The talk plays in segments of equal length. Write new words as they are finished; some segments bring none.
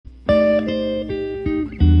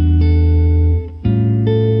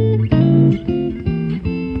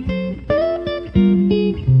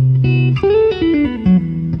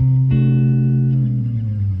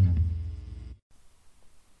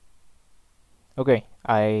Okay,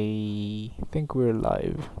 I think we're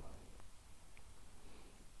live.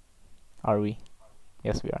 Are we?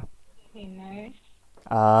 Yes, we are. Okay, nice.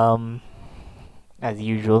 Um, as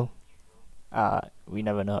usual, we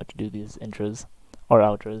never know how to do these intros or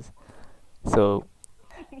outros. So,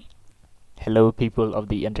 hello, people of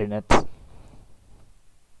the internet.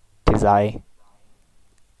 Tis I,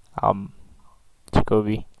 um,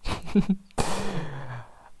 Jacoby.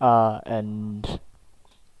 And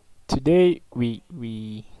today we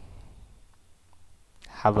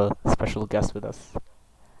have a special guest with us.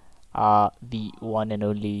 The one and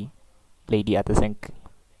only lady at the sink,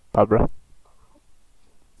 Barbara.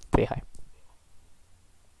 Say hi.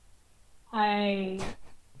 Hi,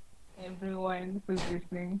 everyone who's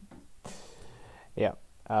listening. Yeah.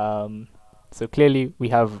 Um, so clearly we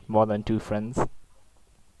have more than two friends.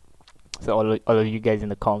 So all of you guys in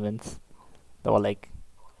the comments, they were like,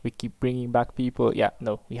 we keep bringing back people. Yeah,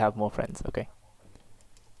 no, we have more friends. Okay.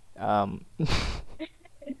 Um,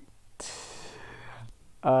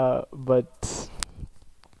 but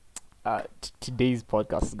today's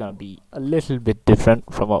podcast is gonna be a little bit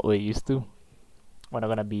different from what we're used to. We're not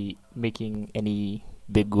gonna be making any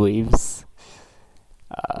big waves.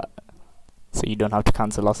 Uh, so you don't have to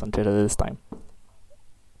cancel us on Twitter this time.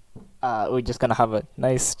 We're just gonna have a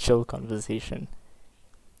nice chill conversation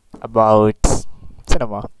about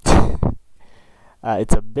cinema.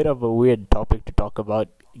 It's a bit of a weird topic to talk about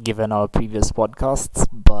given our previous podcasts,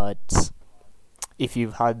 but if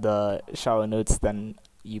you've had the shower notes, then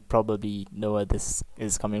you probably know where this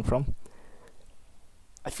is coming from.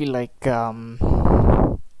 I feel like,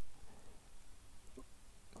 oh,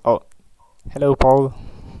 hello, Paul.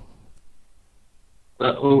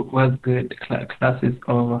 Was good. Class is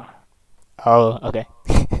over. Oh, okay.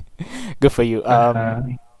 Good for you. Uh,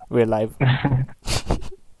 We're live.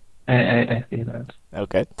 I see that.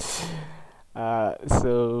 Okay.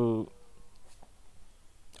 So,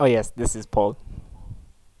 oh yes, this is Paul.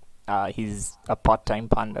 He's a part-time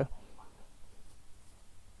panda.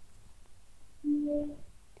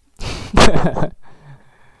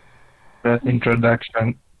 First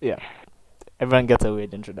introduction. Yeah, everyone gets a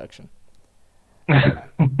weird introduction.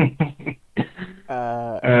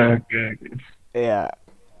 Uh, Okay. yeah.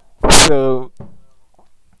 So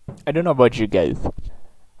I don't know about you guys,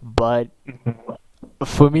 but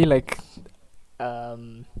for me, like,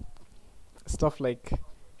 um, stuff like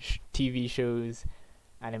TV shows,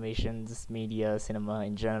 animations, media, cinema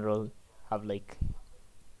in general have like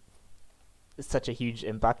such a huge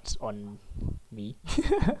impact on me.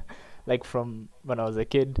 Like from when I was a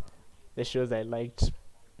kid, the shows I liked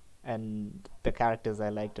and the characters I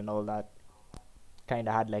liked and all that kind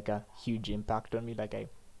of had like a huge impact on me. Like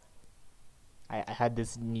I had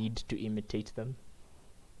this need to imitate them.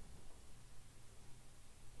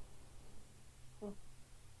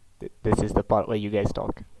 This is the part where you guys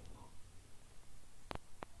talk.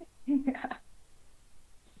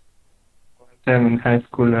 Time in high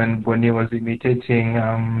school when Bonnie was imitating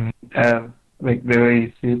like the way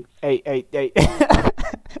he sits. Hey, hey, hey.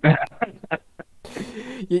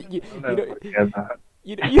 you, you, I'll you never know, forget that.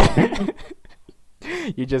 you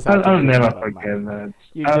you just had to I'll bring never that up, man. forget that.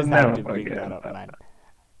 You I'll just had never to bring forget that up, that. man.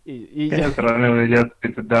 You Just just randomly just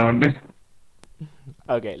sit down.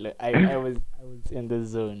 okay. Look, I was in the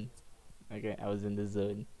zone. Okay, I was in the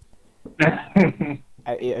zone.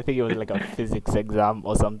 I think it was like a physics exam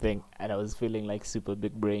or something, and I was feeling like super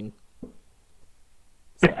big brain.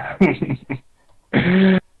 So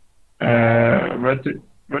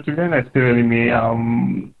But to be honest, really me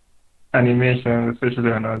animation,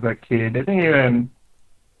 especially when I was a kid. I think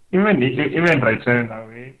even right now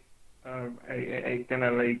away, I kind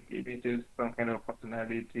of like if it is some kind of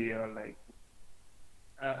personality or like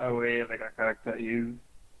a way like a character is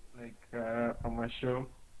like from a show.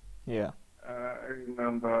 yeah, I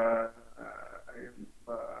remember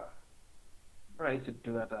I used to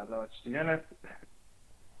do that a lot. To be honest,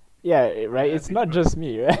 yeah, right. It's this not was just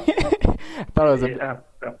me, right? I thought it was a bit. yeah,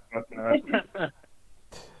 of course not.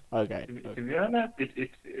 Okay, To okay, be honest,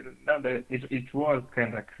 not that it was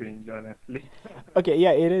kind of cringe, honestly. okay.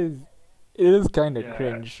 Yeah, it is. It is kind of Yeah,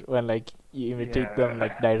 cringe when like you imitate them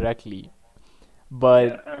like yeah, directly,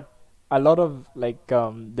 but yeah, a lot of like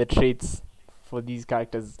the traits for these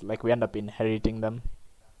characters like we end up inheriting them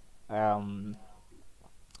um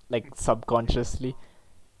like subconsciously.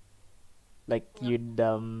 Like you'd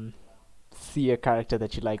see a character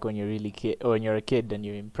that you like when you're really kid or when you're a kid and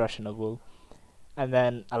you're impressionable, and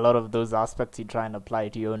then a lot of those aspects you try and apply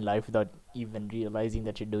to your own life without even realizing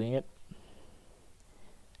that you're doing it,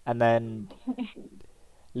 and then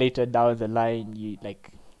later down the line you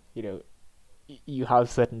like, you know, you have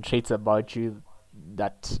certain traits about you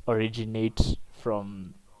that originate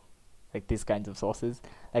from like these kinds of sources,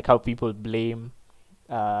 like how people blame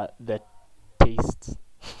the taste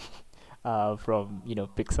from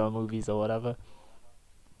Pixar movies or whatever.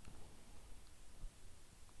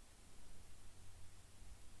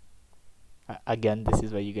 Again, this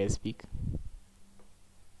is where you guys speak.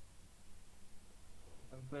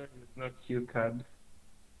 I'm sorry, there's no cue card.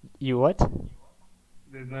 You what?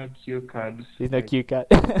 There's no cue card. There's no Like, cue card.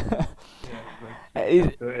 yeah, there's no cue Is-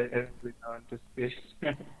 card. So every now and to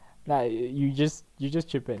speak. nah, you just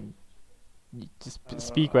chip in. You just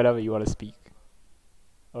speak uh, whatever you want to speak,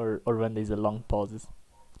 or when there's a long pauses.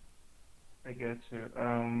 I get you.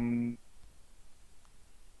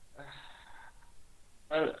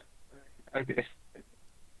 Well, okay.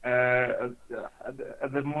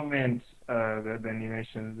 At the moment, the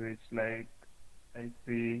animations which like I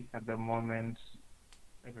see at the moment,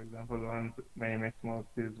 like for example, one my next most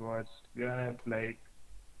is watched. To be honest, like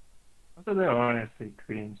most of them are honestly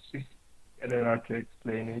cringe. I don't know how to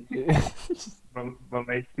explain it, but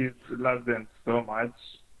my kids love them so much.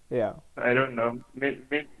 Yeah. I don't know. Maybe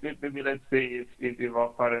let's say if our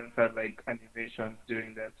parents had like animations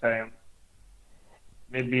during that time,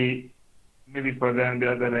 maybe maybe for them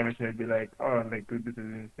the other animation would be like, oh, like this is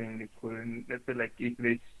insanely cool. And let's say like if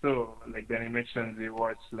they saw like the animations we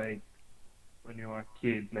watched like when you were a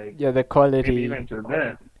kid, like Yeah, the maybe quality. even to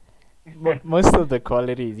them. Most of the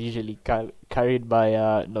quality is usually carried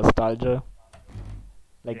by nostalgia.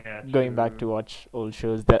 Like Yeah, going back true. to watch old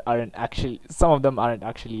shows that aren't actually, some of them aren't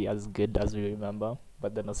actually as good as we remember,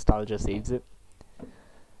 but the nostalgia saves it.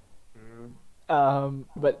 True.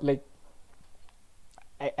 But like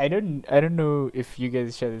I don't know if you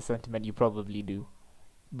guys share this sentiment. You probably do,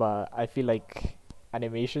 but I feel like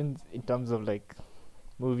animations, in terms of like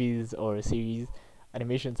movies or series,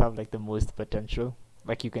 animations have like the most potential.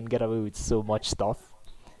 Like you can get away with so much stuff,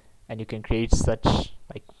 and you can create such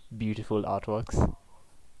like beautiful artworks.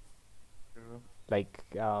 True. Like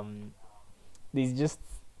there's just,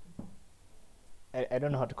 I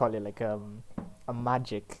don't know how to call it, like a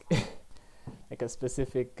magic, like a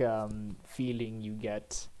specific feeling you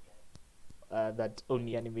get that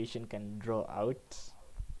only animation can draw out.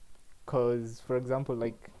 Cause for example,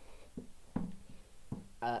 like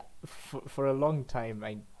for a long time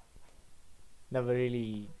I never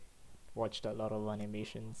really watched a lot of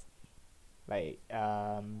animations. Like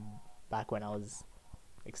back when I was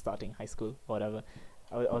like starting high school or whatever,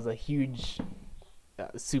 I was a huge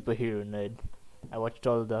superhero nerd. I watched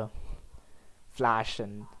all the Flash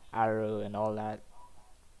and Arrow and all that,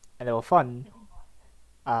 and they were fun.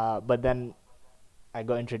 But then I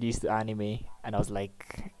got introduced to anime, and I was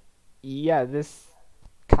like, yeah, this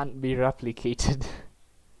can't be replicated.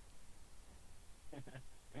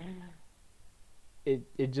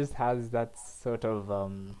 It just has that sort of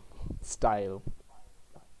style,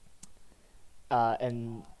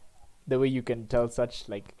 and the way you can tell such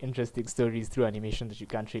like interesting stories through animation that you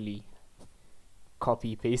can't really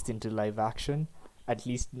copy paste into live action. At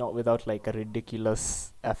least not without like a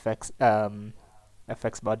ridiculous FX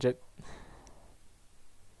budget.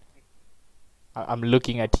 I'm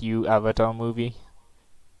looking at you, Avatar movie.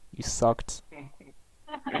 You sucked.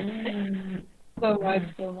 So much,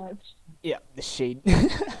 so much. Yeah, the shade.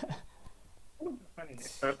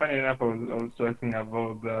 Funny enough, I was talking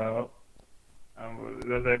about the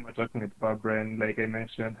other time I was talking with Barbara, and like I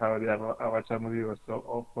mentioned how the Avatar movie was so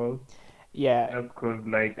awful. Yeah. That's because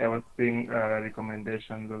like I was seeing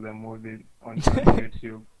recommendations of the movie on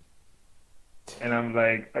YouTube, and I'm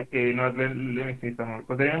like, okay, let me see some.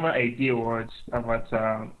 Because I remember I did watch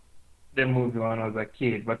Avatar, the movie when I was a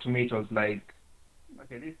kid, but to me it was like,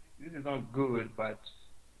 okay, this is not good, but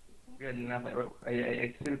really enough,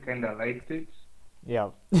 I still kind of liked it. Yeah.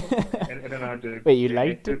 I don't know how to Wait, you explain. I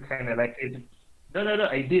liked still it? kind of like it. No, no, no,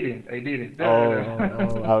 I didn't. I didn't. No, Oh, no, oh, no.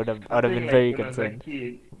 oh, I would have I'm saying been like very when I was a concerned.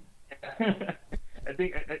 kid. I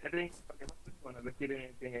think okay, when I was a kid,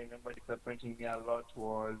 anything I remember disappointing me a lot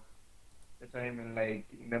was the time in like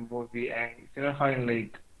in the movie, and you know how in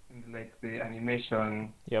like the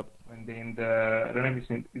animation Yep. when they in the I don't know if it's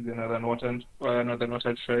in the Northern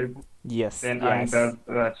Water tribe, Yes. then Aang Yes. does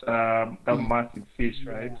that Y- massive fish,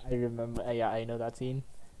 right? yeah, I remember. Yeah, I know that scene.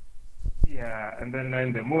 Yeah, and then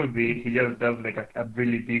in the movie, he just does like a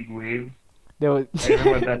really big wave. There was. I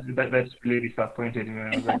remember that really disappointed me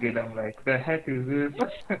when I was a kid. I'm like, the heck is this?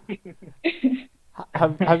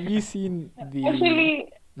 Have you seen the?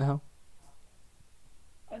 Actually, No.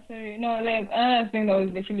 sorry, no, like another thing that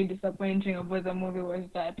was literally disappointing about the movie was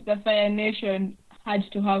that the Fire Nation had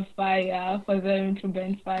to have fire for them to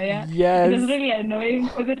burn fire. It was Yes, really annoying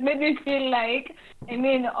because it made me feel like, I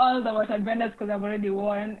mean, all the waterbenders could have already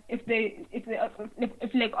won if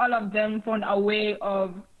like all of them found a way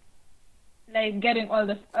of like getting all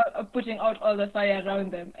the putting out all the fire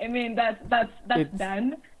around them. I mean, that's it's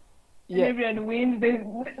done. And yeah, everyone wins.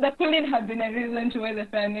 There couldn't have been a reason to why the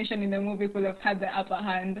Fire Nation in the movie could have had the upper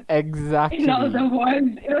hand in all the exactly. wars.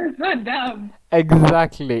 It was so dumb.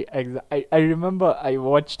 Exactly. I remember I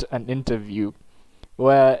watched an interview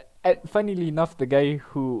where, funnily enough, the guy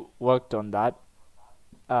who worked on that,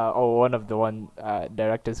 or one of the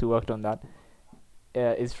directors who worked on that,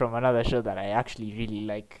 is from another show that I actually really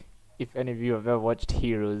like. If any of you have ever watched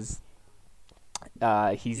Heroes,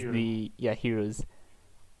 he's Heroes. the yeah Heroes,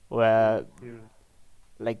 where Heroes.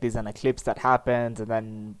 like there's an eclipse that happens and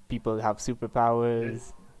then people have Does,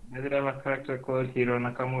 superpowers. does it have a character called Hiro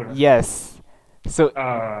Nakamura? Yes. So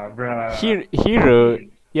Ah, bruh. Hero,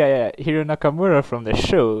 Dude. Hiro Nakamura from the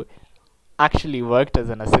show actually worked as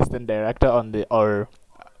an assistant director on the or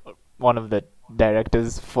one of the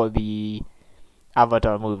directors for the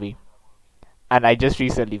Avatar movie, and I just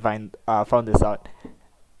recently found this out.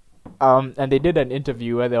 And they did an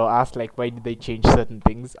interview where they were asked like why did they change certain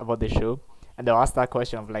things about the show, and they were asked that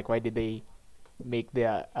question of like why did they make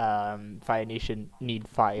their Fire Nation need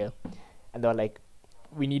fire, and they were like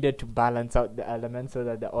we needed to balance out the elements so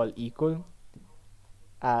that they're all equal.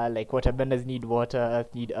 Like waterbenders need water,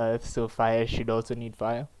 earth need earth, so fire should also need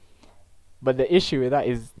fire. But the issue with that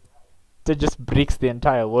is that just breaks the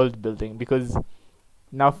entire world building because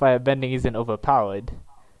now firebending isn't overpowered.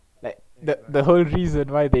 Like the whole Exactly.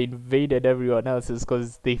 reason why they invaded everyone else is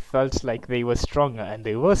because they felt like they were stronger, and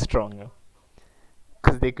they were stronger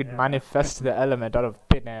because they could Yeah. manifest the element out of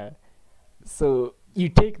thin air. So you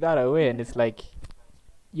take that away, and it's like,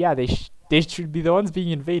 yeah, they should be the ones being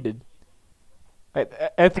invaded. Like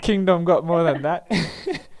Earth Kingdom got more than that.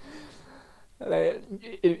 Like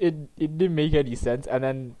it didn't make any sense, and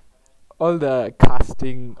then all the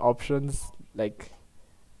casting options, like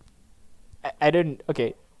I don't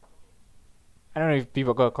okay, I don't know if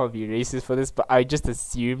people gonna call me racist for this, but I just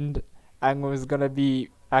assumed Ang was gonna be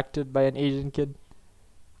acted by an Asian kid.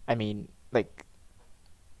 I mean, like,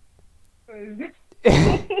 That's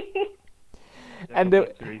a and the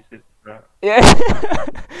bit racist, bruh. yeah,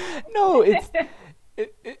 no,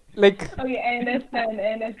 like Okay, I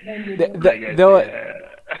understand you the though. the I get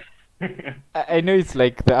the I know it's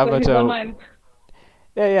like the Because he's a Avatar. man.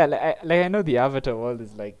 Yeah, like I know the Avatar world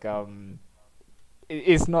is like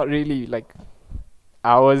it's not really like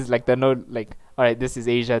ours. Like there are no like all right, this is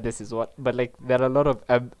Asia, this is what, but like there are a lot of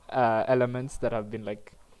elements that have been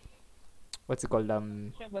like what's it called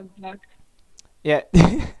Sure was black. yeah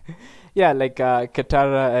yeah like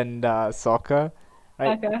Katara and Sokka,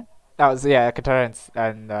 right? Okay. That was yeah Katara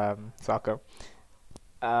and Sokka,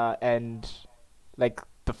 and like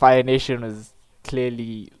the Fire Nation was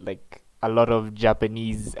clearly like a lot of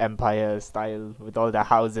Japanese empire style with all the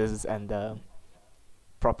houses and the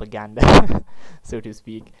propaganda, so to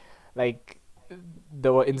speak. Like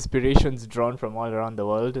there were inspirations drawn from all around the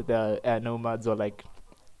world. The nomads were like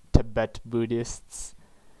Tibet Buddhists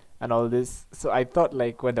and all this. So I thought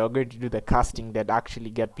like when they were going to do the casting, they'd actually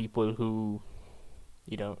get people who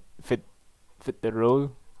you know fit the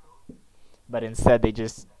role. But instead, they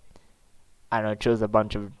just I don't know chose a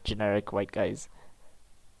bunch of generic white guys.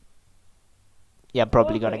 Yeah, I'm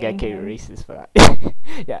probably Also gonna get carried Indian. racist for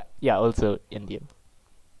that. Yeah, also Indian.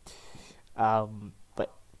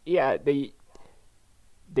 But yeah, they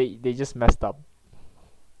just messed up.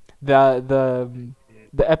 The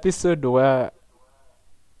episode where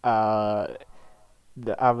uh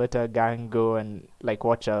the Avatar gang go and like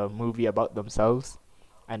watch a movie about themselves,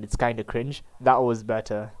 and it's kind of cringe. That was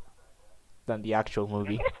better than the actual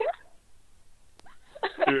movie.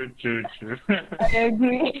 True, true, true. I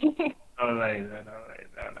agree. All right, then, all right,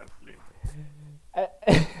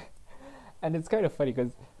 honestly. And it's kind of funny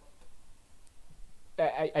because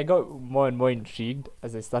I got more and more intrigued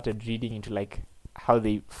as I started reading into like how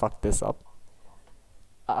they fucked this up.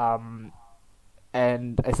 Um,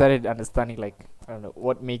 and I started understanding like I don't know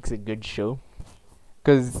what makes a good show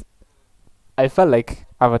because I felt like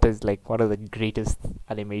Avatar is like one of the greatest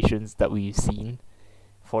animations that we've seen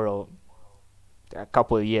for a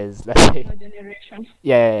couple of years. Let's say, Our generation.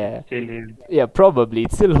 yeah, Still is. yeah. Probably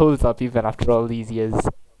it still holds up even after all these years.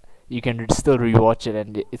 You can still rewatch it,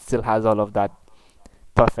 and it still has all of that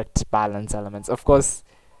perfect balance elements. Of course,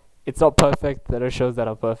 it's not perfect. There are shows that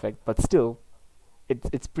are perfect, but still,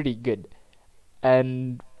 it's pretty good.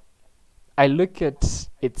 And I look at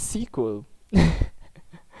its sequel,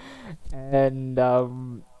 and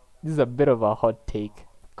this is a bit of a hot take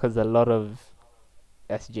because a lot of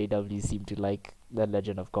SJWs seem to like the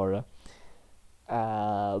Legend of Korra.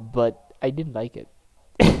 But I didn't like it.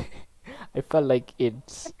 I felt like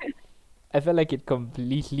it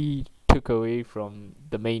completely took away from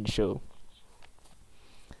the main show.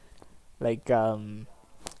 Like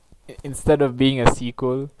instead of being a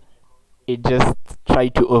sequel, it just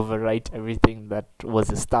tried to overwrite everything that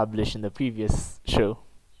was established in the previous show.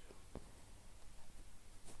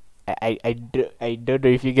 I don't know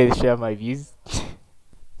if you guys share my views.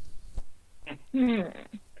 Hmm.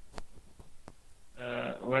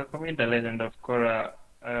 Well, for me, The Legend of Korra,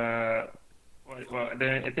 I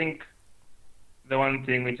think the one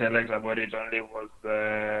thing which I liked about it only was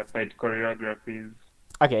the fight choreographies.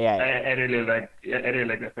 Okay, I, yeah, I really like I really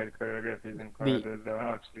like the fight choreographies in Korra. the They were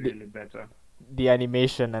actually the really better. the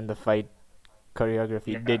animation and the fight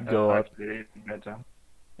choreography Yeah, did they were go up. actually really better.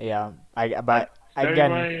 Yeah, I But but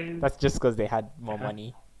again, story-wise, that's just because they had more uh-huh.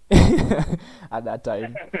 money at that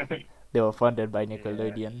time. They were funded by Yeah.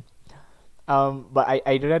 Nickelodeon. But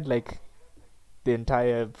I read like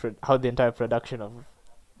how the entire production of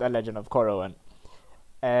The Legend of Korra went,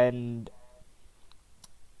 and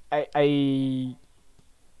I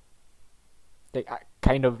like I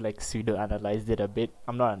kind of like pseudo analyzed it a bit.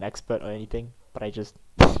 I'm not an expert or anything, but I just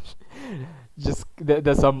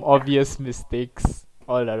there's some obvious mistakes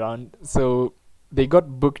all around. So they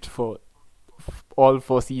got booked for all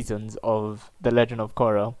 4 seasons of The Legend of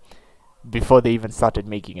Korra before they even started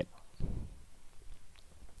making it.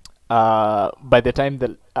 By the time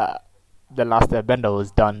the last Airbender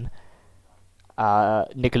was done,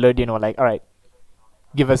 Nickelodeon were like, "All right,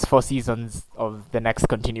 give us 4 seasons of the next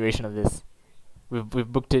continuation of this. We've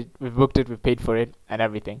booked it. We've booked it. We've paid for it and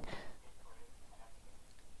everything."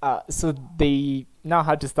 So they now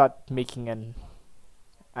had to start making an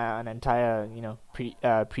entire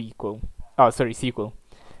prequel. Oh, sorry, sequel.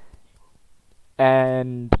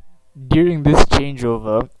 And during this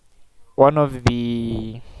changeover, one of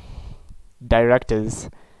the directors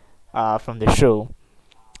from the show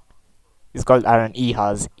is called Aaron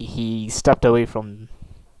Ehas. He stepped away from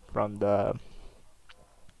the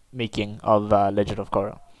making of Legend of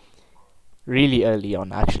Korra really early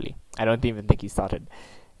on. Actually, I don't even think he started,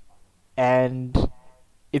 and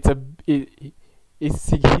it's a it,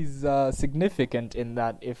 he's significant in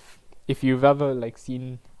that if you've ever like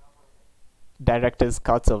seen director's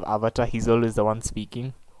cuts of Avatar, he's always the one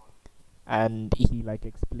speaking, and he like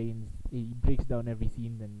explains, he breaks down every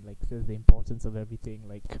scene and like says the importance of everything,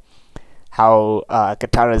 like how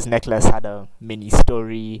Katara's necklace had a mini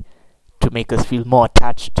story to make us feel more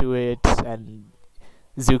attached to it, and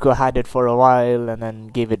Zuko had it for a while and then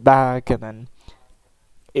gave it back, and then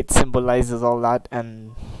it symbolizes all that,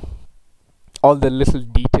 and all the little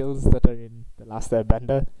details that are in The Last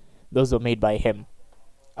Airbender, those were made by him.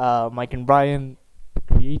 Mike and Brian, the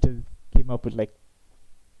creators, came up with like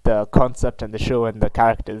the concept and the show and the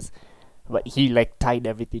characters, but he like tied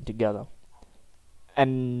everything together,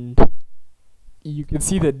 and you can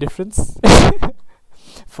see the difference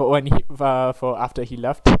for after he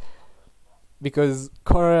left, because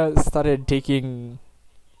Korra started taking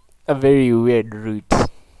a very weird route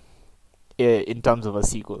in terms of a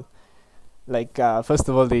sequel. Like first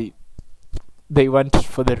of all, they went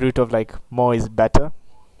for the route of like more is better.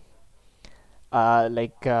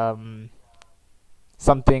 Like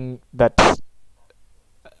something that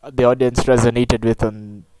the audience resonated with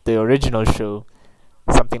on the original show,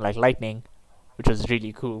 something like lightning, which was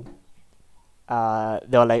really cool.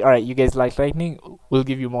 They were like, "All right, you guys like lightning? We'll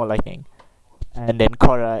give you more lightning." And then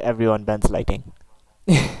Korra, everyone bans lightning.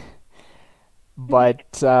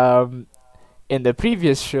 But in the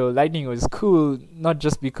previous show, lightning was cool not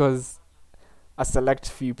just because a select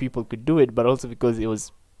few people could do it, but also because it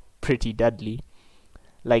was pretty deadly.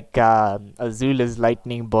 Like Azula's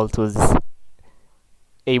lightning bolt was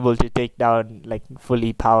able to take down like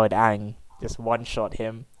fully powered Aang, just one shot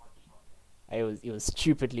him. It was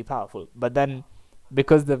stupidly powerful. But then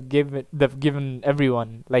because they've given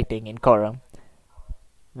everyone lighting in Korra,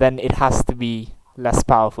 then it has to be less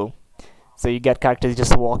powerful. So you get characters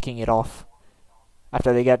just walking it off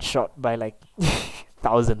after they get shot by like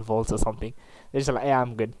 1,000 volts or something. They're just like, yeah,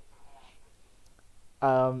 I'm good.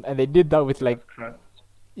 And they did that with like, That's correct.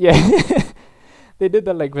 yeah, they did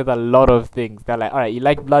that like with a lot of things. They're like, all right, you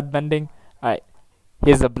like blood bending? All right,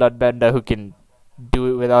 here's a blood bender who can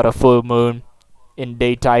do it without a full moon, in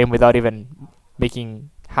daytime, without even making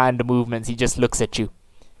hand movements. He just looks at you,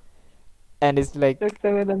 and it's like, Looks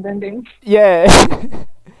away the bending. yeah,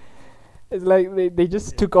 it's like they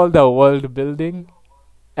just took all the world building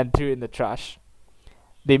and threw it in the trash.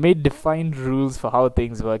 they made defined rules for how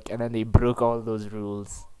things work, and then they broke all those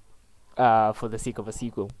rules for the sake of a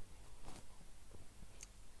sequel.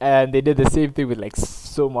 And they did the same thing with like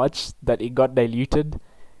so much that it got diluted.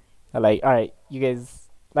 Like, all right, you guys,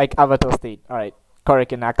 like Avatar State. All right, Korra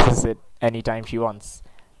can access it anytime she wants,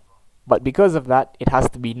 but because of that, it has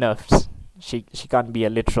to be nerfed. She can't be a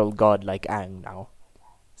literal god like Aang now.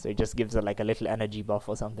 So it just gives her like a little energy buff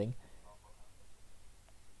or something.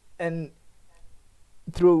 And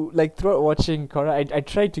throughout watching Korra, I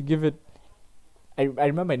tried to give it. I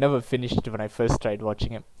remember I never finished it when I first tried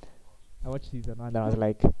watching it. I watched season one, and I was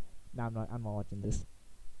like, "Nah, I'm not watching this."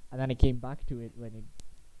 And then I came back to it when it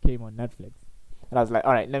came on Netflix, and I was like,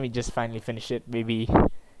 "All right, let me just finally finish it." Maybe,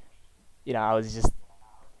 I was just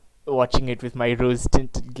watching it with my rose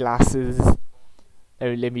tinted glasses.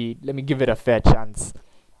 Let me give it a fair chance.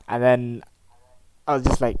 And then I was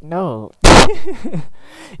just like, no.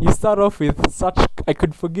 You start off with such. I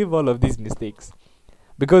could forgive all of these mistakes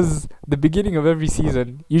because the beginning of every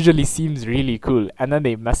season usually seems really cool, and then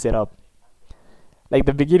they mess it up. Like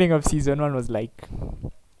the beginning of season one was like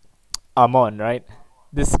Amon, right?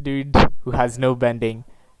 This dude who has no bending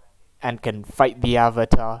and can fight the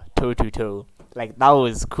Avatar toe to toe. Like that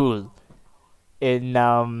was cool. In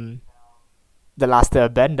the Last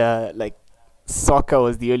Airbender, like Sokka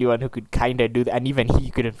was the only one who could kinda do that, and even he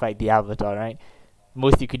couldn't fight the Avatar, right?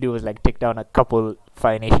 Most you could do was like take down a couple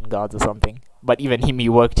Fire Nation guards or something. But even him, he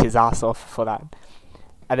worked his ass off for that.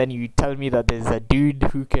 And then you tell me that there's a dude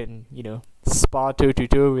who can, spar toe to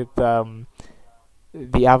toe with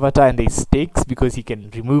the Avatar and they stakes because he can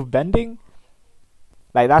remove bending.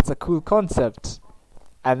 Like that's a cool concept.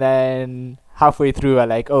 And then halfway through, I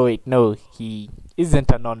like, oh wait, no, he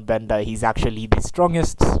isn't a non-bender. He's actually the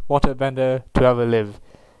strongest waterbender to ever live.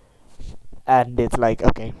 And it's like,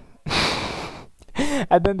 okay.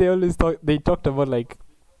 And then they talked about like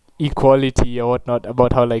equality or whatnot,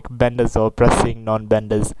 about how like benders are oppressing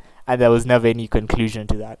non-benders, and there was never any conclusion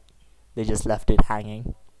to that. They just left it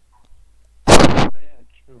hanging. Yeah,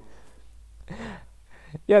 true.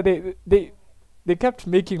 Yeah, they kept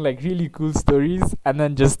making like really cool stories and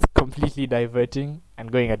then just completely diverting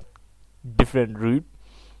and going a different route.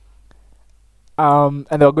 And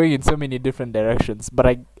they were going in so many different directions, but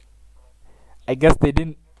I guess they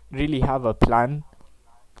didn't really have a plan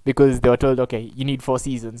because they were told, okay, you need 4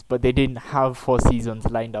 seasons, but they didn't have 4 seasons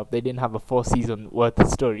lined up. They didn't have a 4 season worth of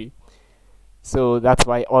story. So that's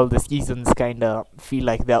why all the seasons kind of feel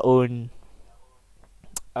like their own,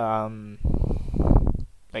 um,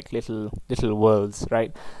 like little worlds,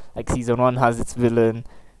 right? Like season one has its villain,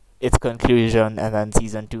 its conclusion, and then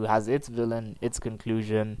season two has its villain, its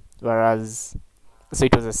conclusion. Whereas, so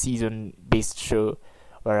it was a season-based show,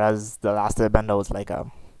 whereas the Last Airbender was like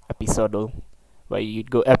a episodal, where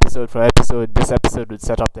you'd go episode for episode. This episode would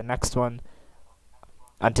set up the next one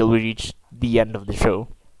until we reach the end of the show.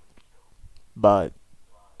 But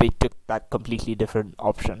they took that completely different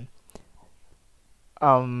option.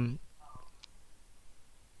 Um,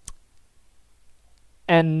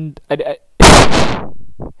 and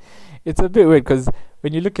it's a bit weird because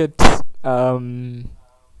when you look at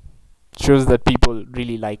shows that people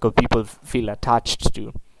really like or people feel attached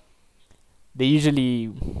to, they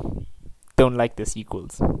usually don't like the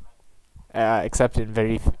sequels, except in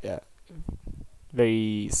very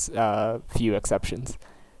few exceptions.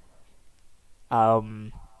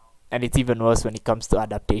 Um, and it's even worse when it comes to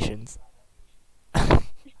adaptations.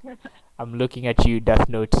 I'm looking at you, Death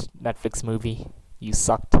Note Netflix movie. You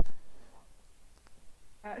sucked.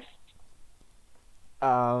 Gosh.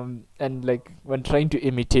 And like when trying to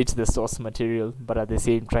imitate the source material, but at the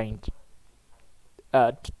same trying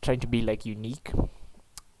to be like unique,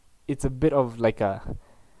 it's a bit of like a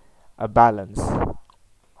balance.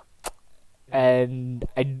 And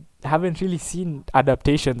I haven't really seen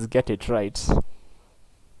adaptations get it right.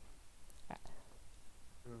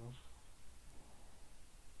 True.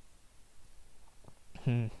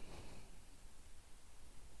 Hmm.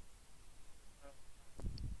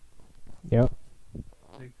 Yep.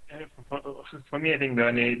 Like, for me, I think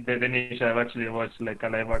the niche I've actually watched like a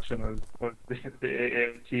live action was the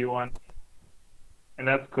AFT one, and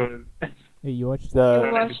that's because Hey, you watched You the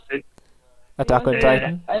watched Attack on the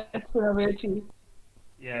Titan? Ability.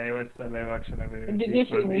 yeah, it was a live action of it. Did you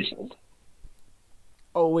finish it?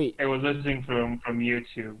 Oh wait. I was watching from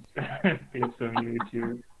YouTube. It's from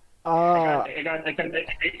YouTube. Uh I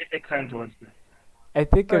can't watch that. I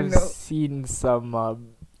think Oh I've no. seen some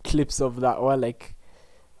clips of that one, like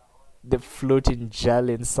the floating gel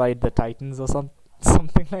inside the Titans or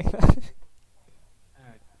something like that.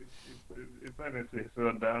 It's honestly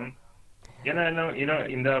so dumb. In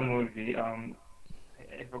that movie,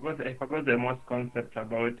 I forgot the most concept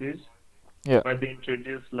about it, Yeah. but they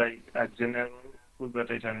introduced like a general who's a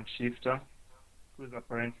Titan shifter, who's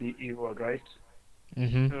apparently evil, right?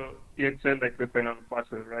 Mhm. So you said like the final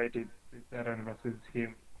battle, right? It's Eren versus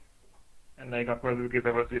him. And like of course because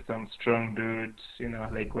there was this some strong dudes,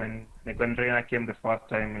 like when Reina came the first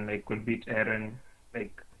time and like could beat Eren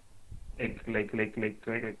like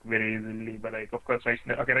like very easily. But like of course right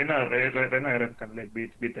now Eren can like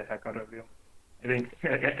beat the heck out of him. I think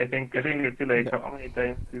I think it's like Yeah. how many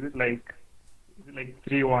times is it like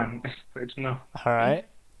 3-1? So it's no All right.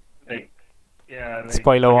 like yeah like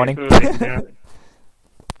Spoiler okay warning. so like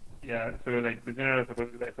yeah so like the general is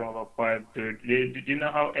supposed to be like some of a quiet dude. Did you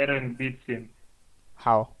know how Eren beats him?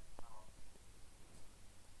 How?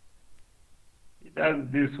 He does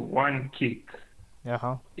this one kick. Uh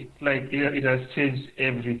huh. It's like it has changed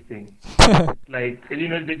everything. Like you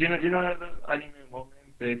know those anime moments.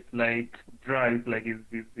 It's like Bra is like is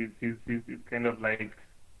kind of like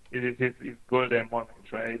his golden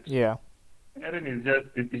moment, right? Yeah. Eren is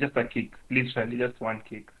just a kick, literally just one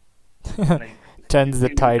kick. Like Turns the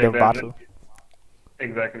it's tide like of that. battle.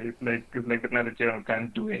 Exactly. It's like another general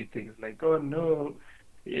can't do anything. It's like, oh no,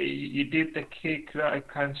 you did the kick, now I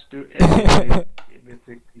can't do anything.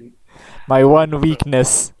 Basically, My one so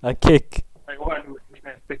weakness, a kick. I one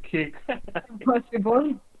witness the kick.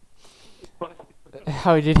 Impossible.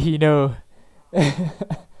 How did he know? I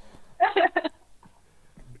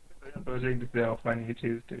was going to say how funny it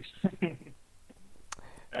is too.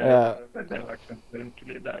 Yeah. But the actions weren't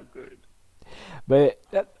really that good. But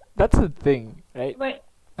that's the thing, right? Wait,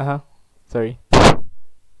 Uh huh. Sorry.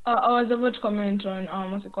 I was about to comment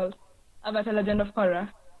on what's it called? Avatar: Legend of Korra.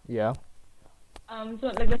 Yeah. So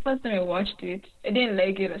like the first time I watched it, I didn't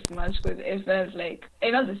like it as much because it felt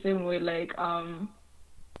the same way. Like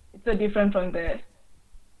it's so different from the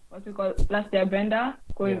what's it called Last Airbender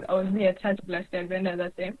because Yeah. I was really attached to Last Airbender at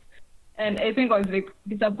that time, and I think I was like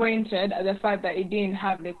disappointed at the fact that it didn't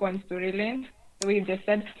have like one storyline the way you just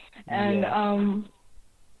said, and Yeah.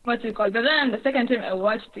 what's it called? But then the second time I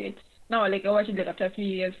watched it, no, like I watched it like after a few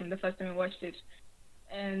years from the first time I watched it,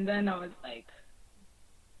 and then I was like.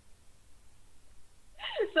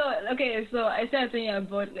 So okay, so I started thinking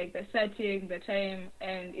about like the setting, the time,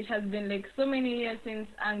 and it has been like so many years since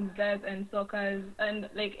Aang's death and Sokka's and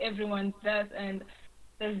like everyone's death, and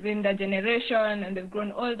there's been the generation and they've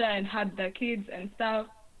grown older and had their kids and stuff,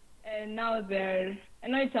 and now I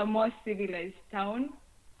know it's a more civilized town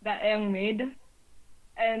that Aang made,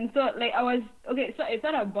 and so like I was okay, so I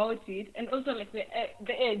thought about it, and also like the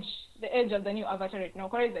age of the new Avatar right now.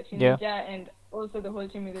 Korra is a Yeah. teenager, and also the whole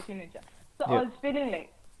team is a teenager. So I Yeah. was feeling like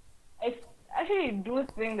I actually do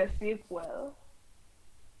think the sequel.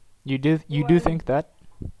 You do Was think that?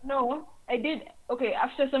 no, I did. Okay,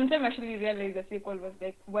 after some time, I actually realized the sequel was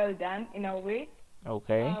like well done in a way.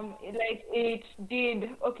 Okay. It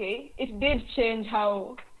did change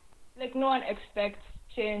how like no one expects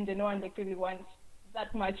change and no one like really wants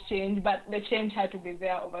that much change, but the change had to be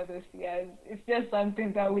there over those years. It's just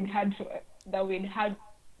something that we had to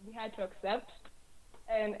accept,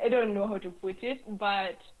 and I don't know how to put it,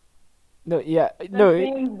 but No. Yeah. the No.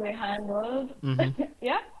 things they handled, Mhm.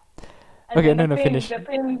 yeah, and Okay. then No. No. Finish.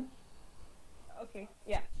 okay,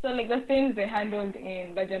 yeah. So like the things they handled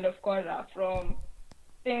in Legend of Korra, from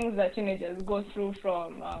things that teenagers go through,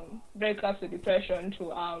 from breakups to depression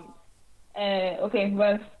to okay,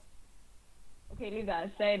 well, okay, leave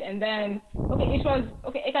that aside, and then okay, it was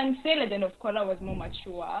okay. I can say Legend of Korra was more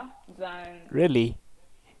mature than Really?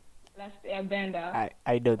 Last Airbender.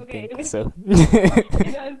 I don't Okay, think so.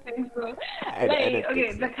 I don't think so. I Like, don't okay,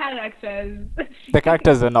 think the so. characters. The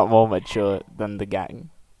characters are not more mature than the gang.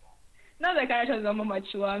 Not the characters are more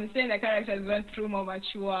mature. I'm saying the characters went through more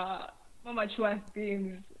mature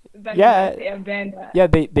themes than Yeah. Last Airbender. Yeah.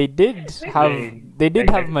 They did have Explain. they did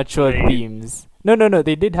have mature Explain. themes. No.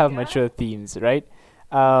 They did have Yeah. mature themes, right?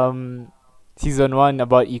 Season 1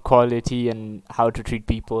 about equality and how to treat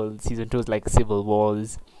people. Season 2 is like civil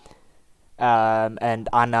wars. And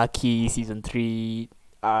anarchy. Season 3,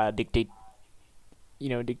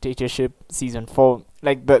 dictatorship. Season 4,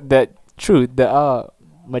 like the true, there are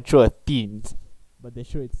mature themes, but the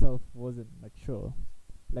show itself wasn't mature.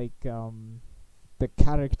 Like the But it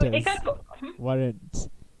characters can't go. weren't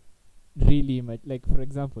really much. Like, for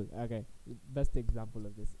example, okay, best example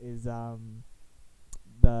of this is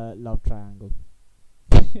the love triangle.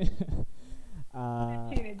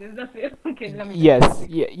 Teenagers, that's it. Okay, let me Yes,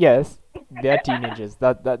 yes, they're teenagers.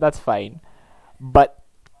 That's fine, but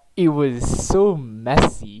it was so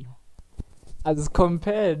messy as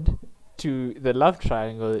compared to the love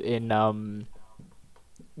triangle in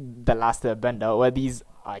the last airbender, where these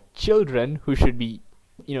are children who should be,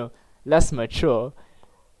 less mature,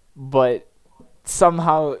 but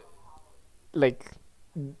somehow, like,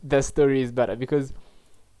 the story is better because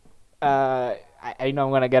I know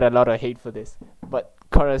I'm gonna get a lot of hate for this, but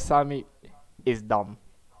Kurosami is dumb.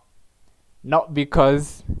 Not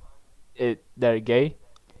because they're gay,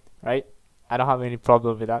 right? I don't have any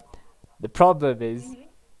problem with that. The problem is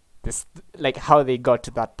this, like, how they got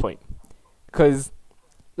to that point. Because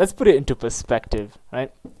let's put it into perspective,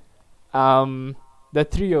 right? The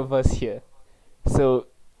three of us here. So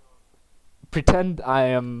pretend I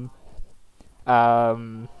am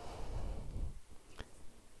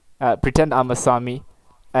pretend I'm Asami,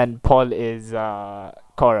 and Paul is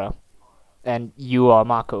Korra, and you are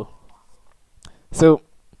Mako. So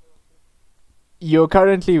you're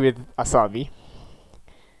currently with Asami.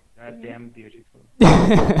 Goddamn beautiful.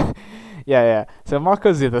 Yeah. So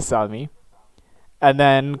Mako's with Asami, and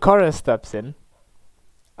then Korra steps in,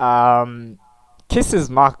 kisses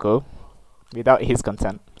Mako without his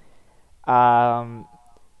consent. Asami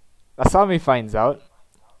finds out,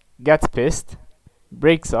 gets pissed,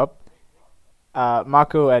 breaks up.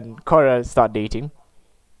 Mako and Korra start dating.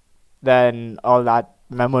 Then all that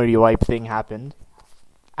memory wipe thing happened,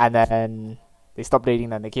 and then they stopped dating.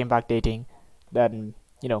 Then they came back dating. Then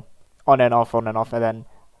on and off, and then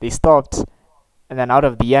they stopped. And then out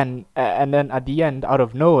of the end, and then at the end, out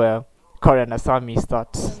of nowhere, Korra and Asami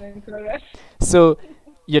start. So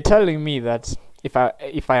you're telling me that if I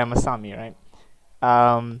am Asami, right?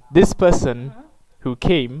 This person who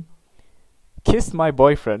came, kissed my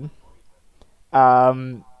boyfriend,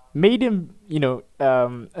 made him, no,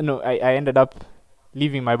 I ended up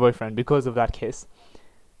leaving my boyfriend because of that kiss.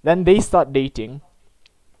 Then they start dating,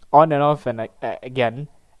 on and off, and again,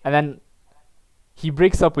 and then he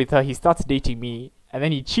breaks up with her. He starts dating me, and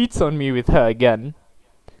then he cheats on me with her again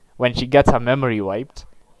when she gets her memory wiped.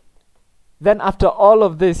 Then after all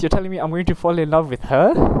of this, you're telling me I'm going to fall in love with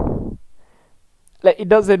her? Like, it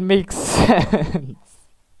doesn't make sense.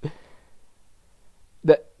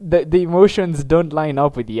 The emotions don't line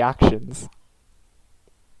up with the actions.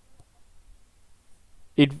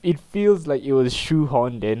 It feels like it was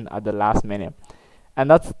shoehorned in at the last minute, and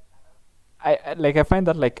that's I find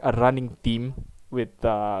that like a running theme with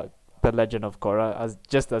the Legend of Korra as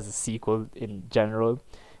a sequel in general,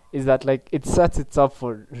 is that like it sets it up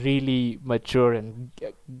for really mature and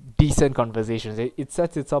decent conversations. It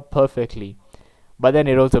sets it up perfectly, but then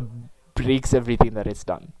it also breaks everything that it's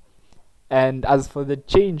done. And as for the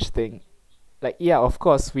change thing, like, yeah, of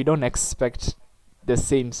course we don't expect the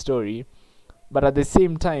same story, but at the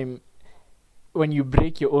same time, when you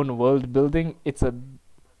break your own world building, it's a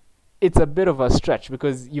bit of a stretch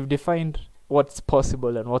because you've defined what's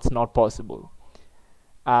possible and what's not possible,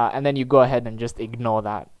 and then you go ahead and just ignore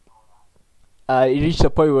that. It reached a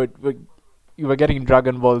point where you were getting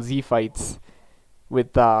Dragon Ball Z fights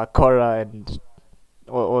with Korra and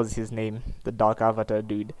what was his name, the Dark Avatar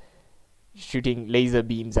dude, shooting laser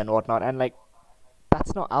beams and whatnot, and like,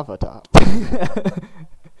 that's not Avatar.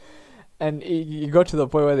 And it got to the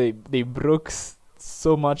point where they broke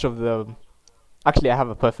so much of the. Actually, I have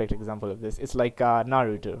a perfect example of this. It's like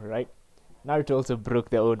Naruto, right? Naruto also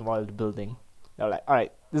broke their own world building. They're like, all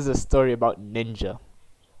right, this is a story about ninja,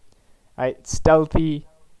 right? Stealthy,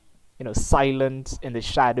 silent in the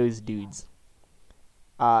shadows dudes.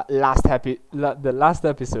 The last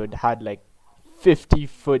episode had like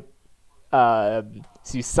 50-foot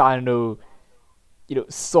Susanoo,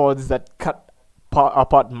 swords that cut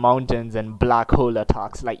apart mountains and black hole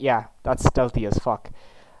attacks. Like, yeah, that's stealthy as fuck.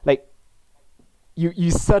 Like,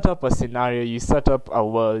 you set up a scenario, you set up a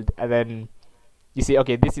world, and then you say,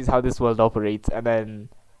 okay, this is how this world operates, and then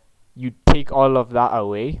you take all of that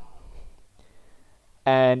away,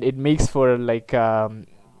 and it makes for like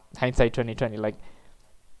hindsight 2020. Like,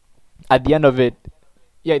 at the end of it,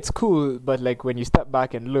 yeah, it's cool, but like when you step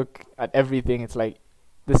back and look at everything, it's like,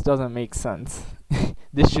 this doesn't make sense.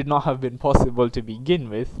 This should not have been possible to begin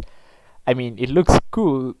with. I mean, it looks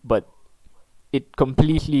cool, but it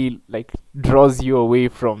completely like draws you away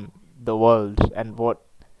from the world and what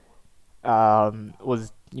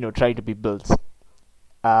was trying to be built.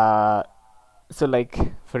 So like,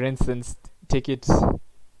 for instance, take it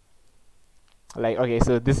like, okay,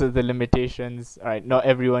 so this is the limitations. All right, not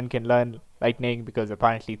everyone can learn lightning because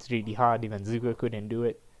apparently it's really hard. Even Zuko couldn't do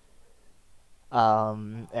it.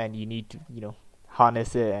 And you need to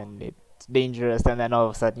harness it, and it's dangerous, and then all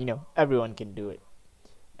of a sudden everyone can do it.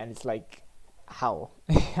 And it's like, how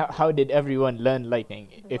how did everyone learn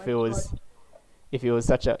lightning if it was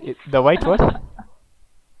such a the white what?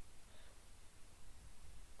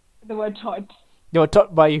 The word hot. They were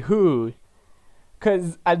taught by who?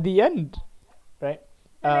 Because at the end, right?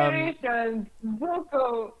 Generations.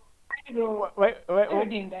 Zuko. Iroh. Iroh Wait,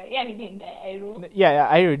 didn't die. Yeah, he didn't die. Iroh. yeah,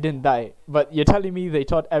 Iroh didn't die, but you're telling me they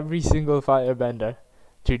taught every single firebender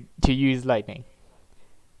to use lightning,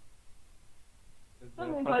 It's the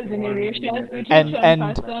Something called fucking one generations. million. Which and each one and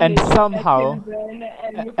passed on. and They became somehow children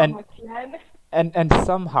and become and a clan. and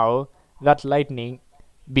somehow that lightning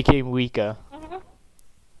became weaker Mhm.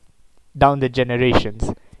 down the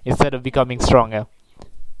generations instead of becoming stronger.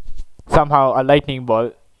 Somehow a lightning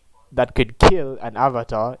bolt that could kill an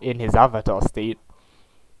avatar in his avatar state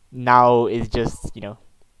now is just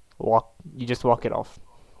walk you just walk it off.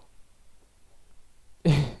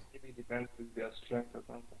 Maybe depends with their strength or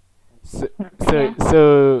something. so so Yeah.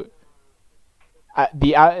 so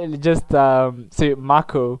the just so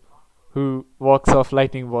Mako, who walks off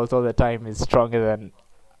lightning bolts all the time, is stronger than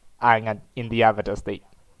Aang in the avatar state.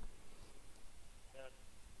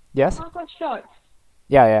 Yes. Mark was short.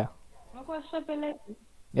 Yeah. Mark was short and like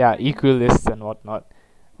Yeah, equalists and whatnot.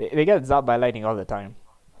 They get zapped by lightning all the time.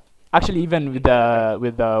 Actually, even with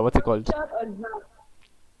the what's it called? short or zap.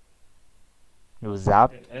 It was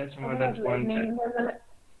zapped. I just I remember think that that's one lightning. time.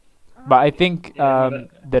 But I think Yeah, no,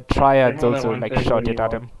 the triads remember that also one like time shot when it he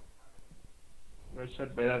at was him.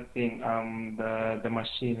 shot by that thing. The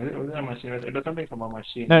machine. Was it a machine? It was something from a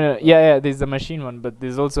machine. No, yeah. There's the machine one, but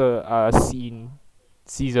there's also a scene,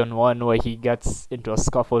 season 1, where he gets into a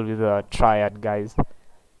scuffle with the triad guys,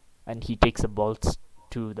 and he takes a bolt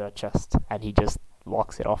to the chest, and he just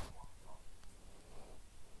walks it off.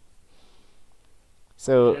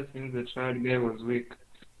 So, I just think the child guy was weak.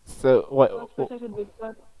 so Was what protected with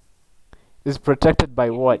blood. is protected by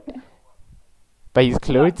what? By his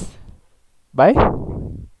clothes? By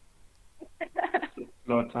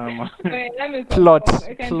Plot armor. Wait, let me plot confirm.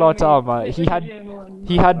 I can't plot tell me. armor. Which He had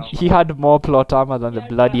one? he had more plot armor than He the had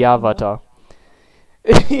bloody plot armor. avatar.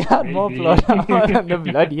 He had more Maybe. plot armor than the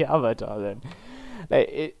bloody avatar. Then,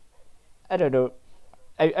 like I don't know.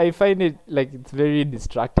 I find it like it's very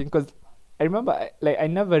distracting because I remember I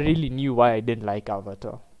never really knew why I didn't like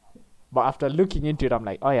Avatar, but after looking into it, I'm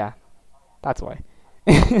like, oh yeah, that's why.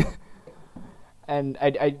 And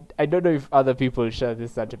I don't know if other people share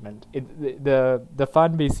this sentiment. The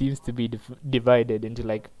fan base seems to be divided into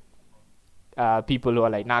like people who are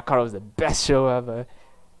like, nah, Kara was the best show ever,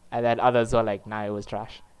 and then others who are like, nah, it was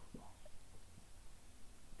trash.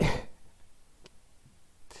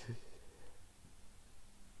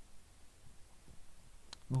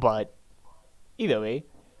 But either way,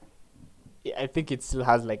 I think it still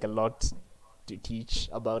has like a lot to teach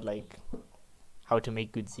about like how to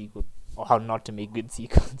make good sequels or how not to make good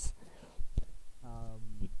sequels.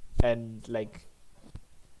 And like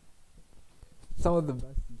some of the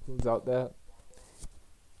best sequels out there,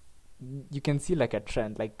 you can see like a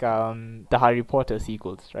trend, like the Harry Potter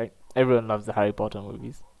sequels, right? Everyone loves the Harry Potter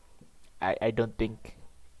movies. I don't think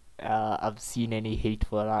I've seen any hate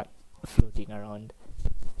for that floating around.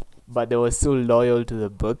 But they were so loyal to the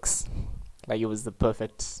books, like it was the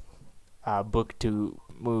perfect book to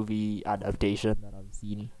movie adaptation that I've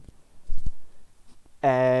seen,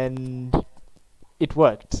 and it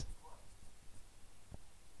worked.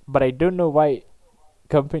 But I don't know why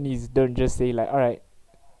companies don't just say like, all right,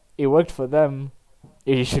 it worked for them,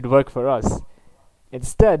 it should work for us.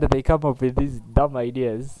 Instead, they come up with these dumb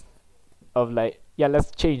ideas of like, yeah,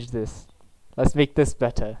 let's change this, let's make this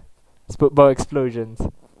better, let's put more explosions,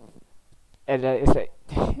 and it's like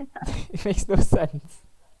it makes no sense.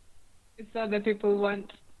 It's what the people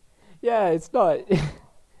want. Yeah, it's not.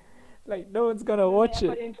 Like no one's gonna watch it.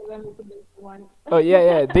 According to them, it's what they want. Oh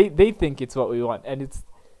yeah. They think it's what we want, and it's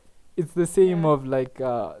the same Yeah. of like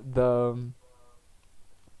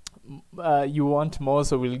you want more,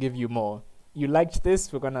 so we'll give you more. You liked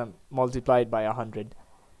this, we're gonna multiply it by 100.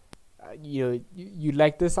 You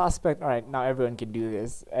like this aspect, all right? Now everyone can do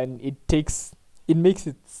this, and it makes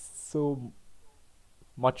it so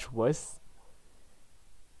much worse.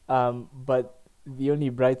 But the only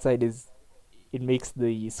bright side is it makes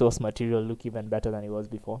the source material look even better than it was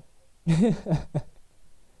before.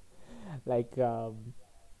 Like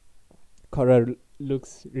Korra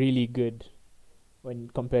looks really good when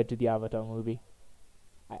compared to the Avatar movie.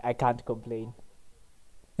 I can't complain.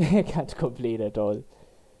 I can't complain at all.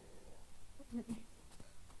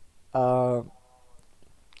 Uh,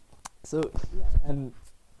 so and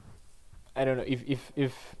I don't know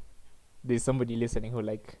if there's somebody listening who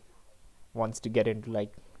like wants to get into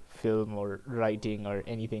like film or writing or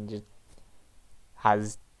anything just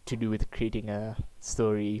has to do with creating a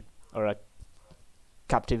story or a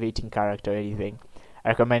captivating character or anything, I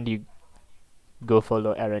recommend you go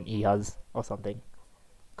follow Aaron Ehas or something,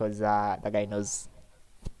 because the guy knows,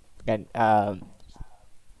 and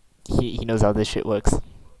he knows how this shit works.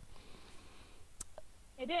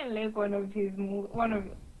 I didn't like one of his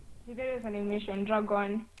various animation,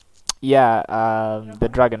 Dragon, Yeah, the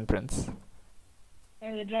Dragon Prince.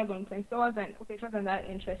 and the Dragon Prince. It wasn't that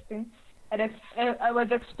interesting. I was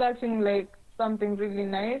expecting like something really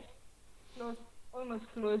nice, close, almost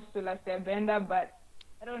close to like the Bender, but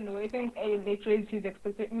I don't know. I think they raised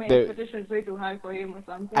my The expectations way too high for him or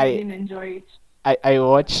something. I I didn't enjoy it. I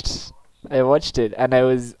watched it, and I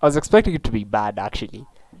was expecting it to be bad actually,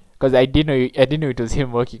 because I didn't know it was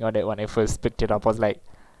him working on it when I first picked it up. I was like,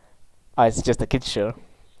 oh, it's just a kids show.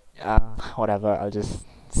 Whatever. I'll just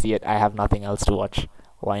see it. I have nothing else to watch.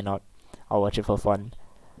 Why not? I'll watch it for fun.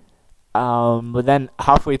 But then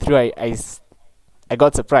halfway through, I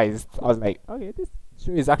got surprised. I was like, okay, this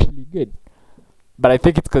show is actually good. But I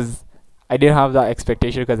think it's because I didn't have that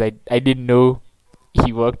expectation, because I didn't know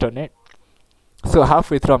he worked on it. So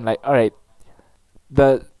halfway through, I'm like, all right,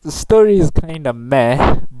 the story is kind of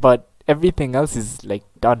meh, but everything else is like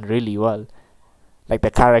done really well. Like the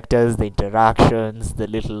characters, the interactions, the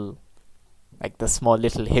small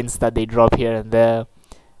little hints that they drop here and there.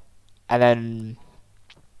 And then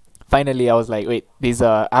finally, I was like, wait, there's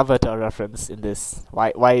a Avatar reference in this.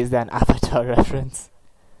 Why is there an Avatar reference?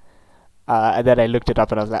 And then I looked it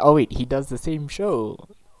up, and I was like, oh wait, he does the same show.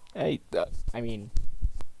 I mean,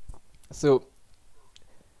 so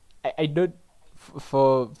I don't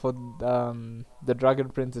for the Dragon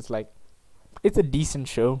Prince. It's like, it's a decent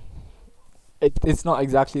show. It's not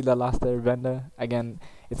exactly the last Airbender. Again,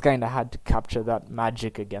 it's kind of hard to capture that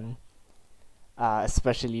magic again,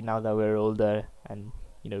 especially now that we're older and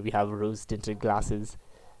we have rose tinted glasses.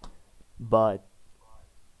 But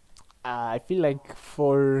I feel like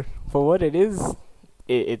for what it is,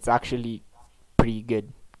 it's actually pretty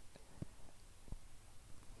good.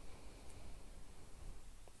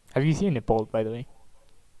 Have you seen it, Paul? By the way,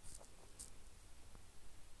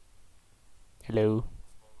 hello.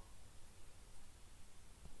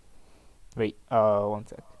 Wait. One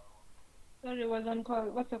sec. Sorry, was on call.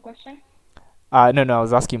 What's the question? No, I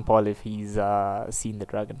was asking Paul if he's seen the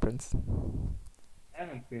Dragon Prince. I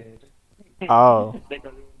haven't seen it. Oh.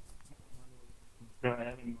 Because I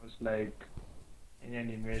haven't watched like any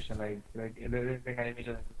animation, like the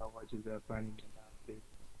animation I watch is the funny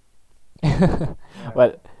and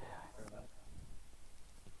Well,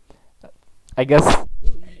 I guess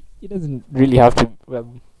he doesn't really have to,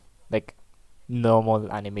 like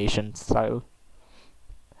normal animation style.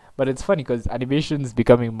 But it's funny because animation's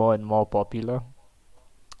becoming more and more popular,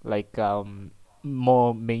 like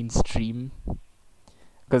more mainstream.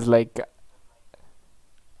 Because like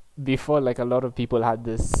before, like a lot of people had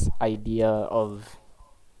this idea of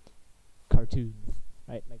cartoons,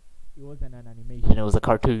 right? Like it wasn't an animation; it was a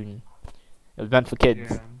cartoon. It was meant for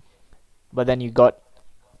kids. yeah. But then you got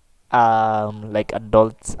like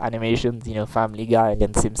adult animations, Family Guy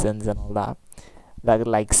and Simpsons and all that. That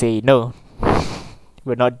like say no,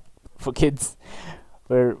 we're not for kids.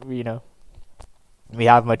 We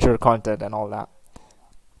have mature content and all that.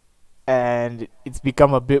 And it's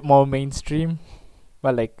become a bit more mainstream.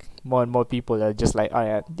 But like more and more people are just like, oh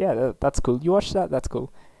yeah, yeah, that's cool. You watch that? That's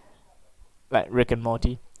cool. Like Rick and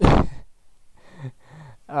Morty,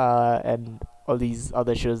 and all these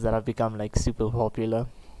other shows that have become like super popular,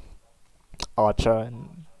 Archer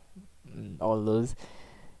and all those.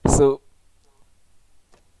 So,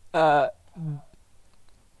 uh,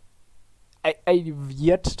 I've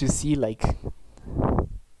yet to see like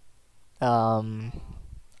um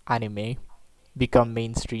anime become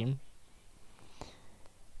mainstream,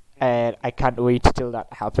 and I can't wait till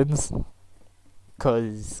that happens.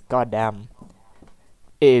 Cause goddamn,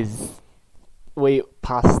 is way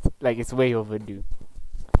past, like it's way overdue.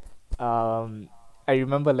 I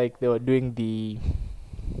remember like they were doing the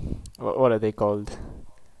what are they called?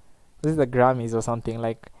 This is the Grammys or something.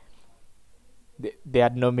 Like they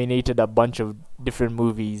had nominated a bunch of different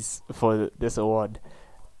movies for this award,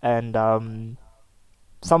 and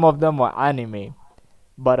some of them were anime,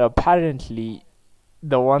 but apparently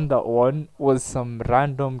the one that won was some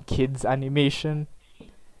random kids animation.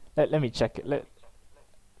 Let me check it.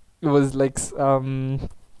 It was like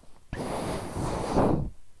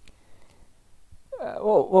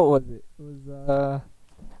what was it? It was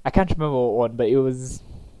I can't remember what one, but it was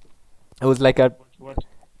like a What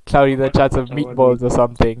Cloudy the what Chats of what award was Meatballs or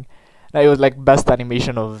something. It was like best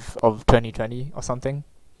animation of 2020 or something.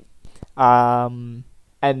 Um,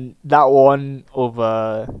 and that one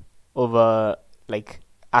over like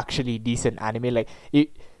actually decent anime. Like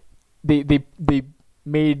they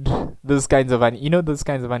made those kinds of those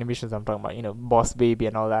kinds of animations I'm talking about, Boss Baby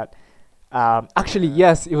and all that. Actually, Yeah.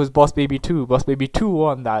 yes, it was Boss Baby 2. Boss Baby 2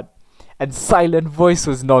 won that. And Silent Voice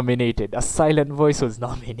was nominated. A Silent Voice was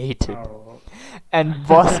nominated. Oh. And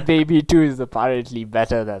Boss Baby 2 is apparently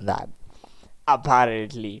better than that.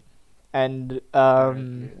 Apparently. And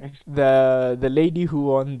Apparently. the lady who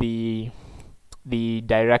won the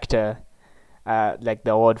director, like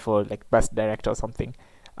the award for like best director or something,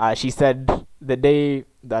 she said the day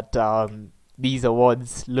that these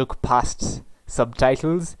awards look past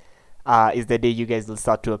subtitles is the day you guys will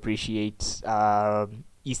start to appreciate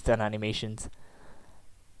Eastern animations.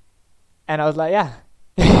 And I was like, yeah,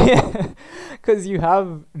 because you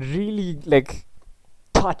have really like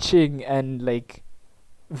touching and like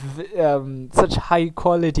such high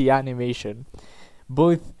quality animation,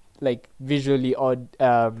 both like visually odd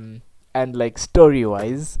and like story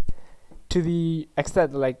wise, to the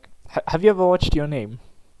extent like have you ever watched Your Name?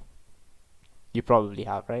 You probably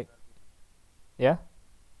have, right? Yeah.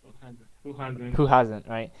 200. 200. Who hasn't,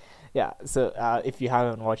 right? Yeah. So if you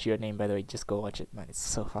haven't watched Your Name, by the way, just go watch it, man. It's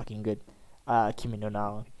so fucking good. Kimi no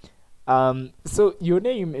Na. So Your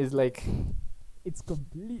Name is like, it's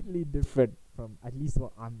completely different from at least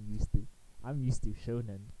what I'm used to. I'm used to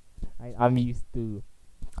shonen. Right? I'm used to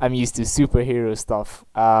superhero stuff.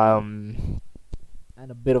 And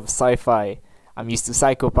a bit of sci-fi. I'm used to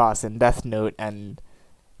Psychopaths and Death Note and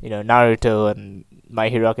Naruto and My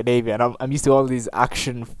Hero Academia, and I'm used to all these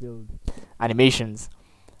action-filled animations.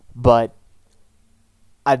 But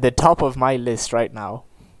at the top of my list right now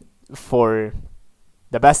for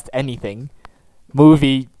the best anything,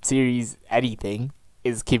 movie, series, anything,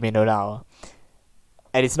 is Kimi no Na.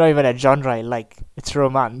 And it's not even a genre I like. It's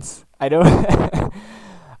romance. I don't.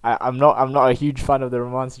 I'm not a huge fan of the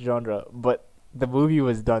romance genre, but the movie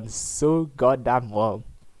was done so goddamn well.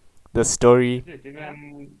 The story. Is it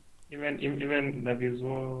even the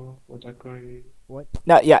visual, what I call it? What?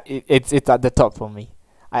 No, yeah, it's at the top for me.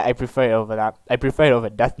 I prefer it over that. I prefer it over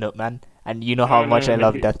Death Note, man. And you know how No, much no, I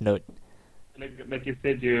love Death Note. like you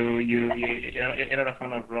said, you're not a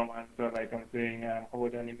fan of romance, so like I'm saying,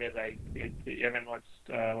 old anime, like you haven't watched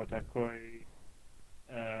what I call it,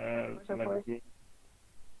 What's so up, like boy?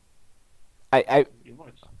 I you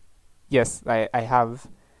watched. yes, I have.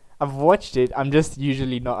 I've watched it. I'm just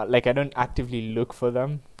usually not like, I don't actively look for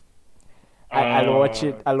them. I'll watch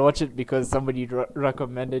it. Uh, I'll watch it because somebody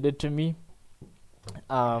recommended it to me.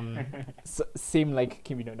 Same like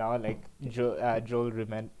Kimi no Na, like Joel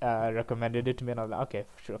recommended it to me, and I was like, okay,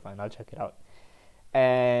 sure, fine, I'll check it out.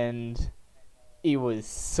 And it was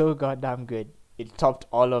so goddamn good. It topped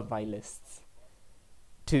all of my lists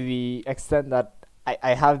to the extent that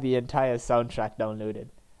I have the entire soundtrack downloaded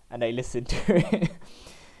and I listened to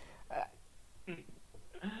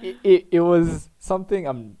it. It was something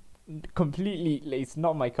I'm completely like, it's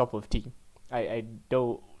not my cup of tea. I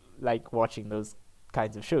don't like watching those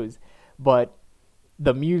kinds of shows, but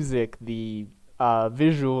the music, the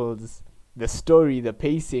visuals, the story, the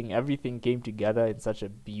pacing, everything came together in such a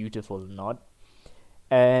beautiful knot.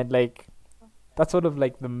 And like, that's sort of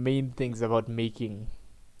like the main things about making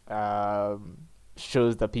um,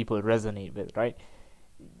 shows that people resonate with, right?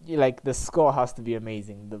 Like the score has to be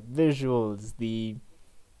amazing, the visuals, the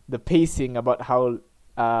pacing about how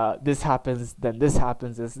this happens, then this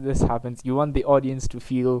happens, this happens. You want the audience to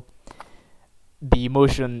feel the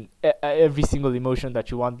emotion, every single emotion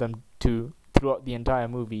that you want them to throughout the entire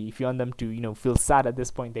movie. If you want them to, feel sad at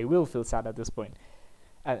this point, they will feel sad at this point.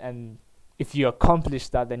 And if you accomplish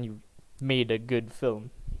that, then you made a good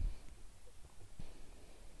film.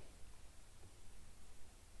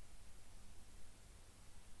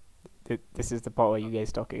 This is the part where you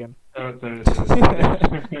guys talk again. oh, sorry.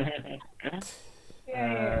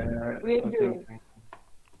 Yeah, Yeah, we okay, do. okay.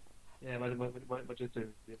 Yeah, what you said.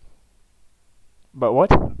 Yeah. But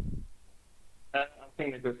what? I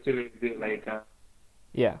think it was still a bit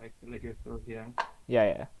Yeah, like you're still here. yeah,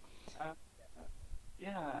 yeah. Uh,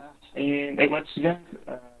 yeah, and like what's young?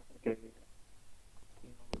 Okay,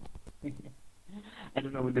 you know, I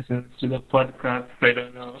don't know who listens to the podcast. I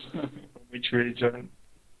don't know from which region,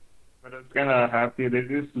 but I was kind of happy. There's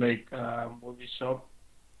this like movie shop.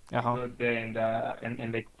 Uh You huh. go there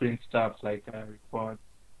and like print stuff like reports,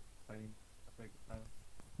 like stuff like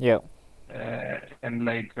Yeah. and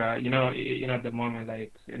like at the moment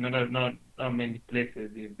like not many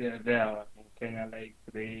places if they're there in Kenya like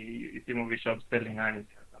they you see movie shops selling anime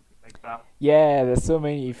or something like that. Yeah, there's so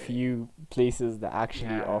many few places that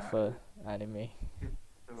actually Yeah. offer anime.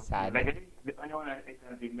 So Sad. like I think the only one I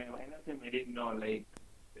can remember, I know him I didn't know like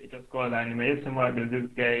it was called anime. It's about there's this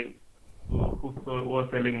guy who was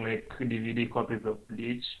selling like DVD copies of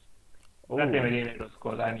Bleach. That time I Oh, didn't know it was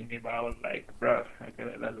called anime, but I was like, bruh, okay,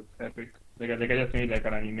 that looks epic. Like I just made like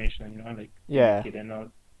an animation, like to make yeah, it and all.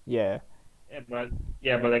 yeah,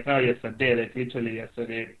 Yeah, but like now yesterday, like literally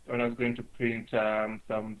yesterday, when I was going to print some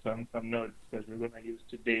notes that we're gonna use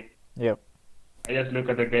today, yep. I just look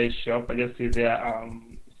at the guy's shop. I just see there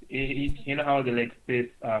you know how they like space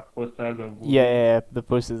posters of Yeah, movies. yeah, yeah, the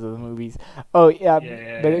posters of the movies. Oh, yeah,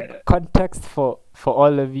 Yeah, but yeah, context for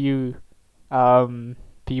all of you, um,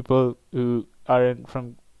 people who aren't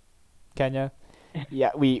from Kenya.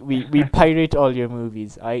 Yeah, we pirate all your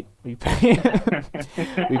movies. We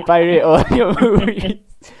we yeah. pirate all your movies.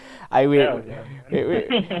 I Hell yeah,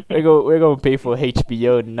 man. we're going to pay for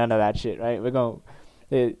HBO and none of that shit, right?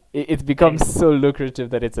 It's become Hey. so lucrative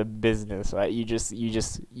that it's a business, right? You just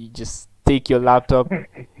take your laptop,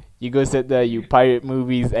 you go sit there, you pirate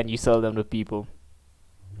movies, and you sell them to people.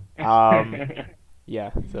 Um,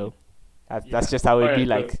 yeah, so that's Yeah. just how Oh it yeah. be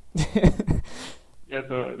like. I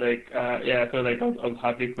was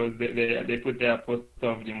happy because they put their poster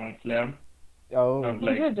of Demon Slayer. I Oh, was In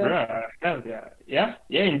like, Juju. bruh, hell yeah, yeah,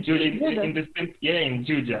 in Juja, Juju. in the same, yeah, in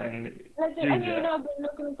Juja, in Like, I mean, Juja. I've been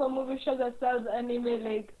looking for movie shows that sells anime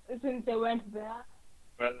like since they went there.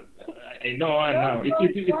 But I know one now. Don't go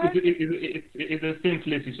there. It's the same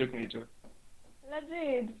place you took me to.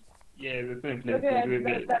 Legit. Yeah, it's the same place.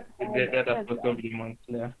 Okay, that's They had a that's poster of Demon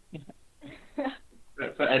Slayer.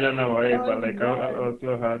 bad. So I don't know why, That but was like I bad. was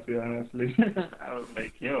so happy, honestly. I was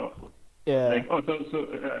like, yo, yeah. like I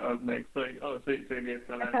was like, so you guys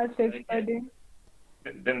I gonna can't say like, yeah. study.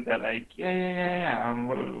 Then they're like, yeah.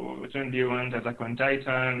 Which one do you want? Attack on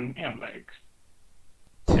Titan? Yeah, I'm like,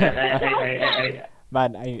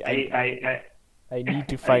 Man, I, I need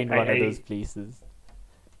to I, find I, one of those I, places.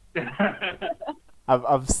 I,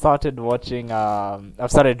 I've started watching I've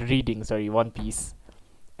started reading, sorry, One Piece,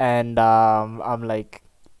 and I'm like,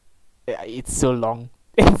 it's so long.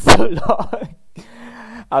 It's so long.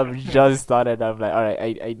 I've just started. I'm like, all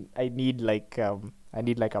right, I need I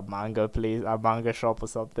need like a manga place, a manga shop or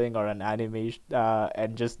something, or an anime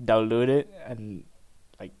and just download it and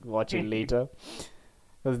like watch it later.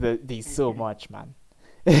 Because there's so much, man.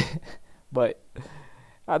 But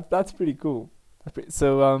that's pretty cool.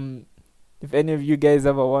 So if any of you guys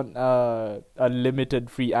ever want unlimited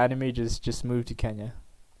free anime, just move to Kenya.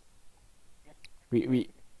 We we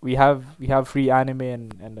we have free anime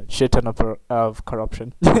and a shit ton of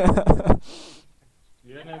corruption. to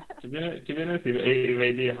be honest, if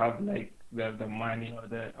I did have like the money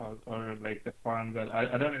or like the funds,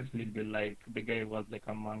 I'd honestly be like the guy was like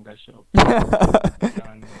a manga shop.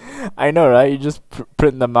 And, I know, right? You just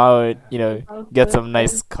print them out, get some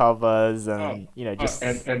nice Also, covers, oh, and oh, just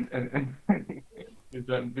and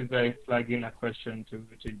this is flagging a question to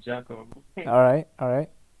Jacob. all right.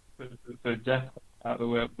 So Jack,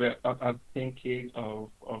 I'm thinking of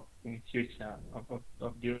in future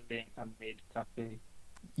of building a maid cafe.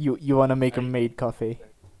 You wanna make a Are you maid coffee?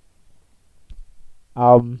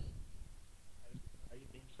 Um, are you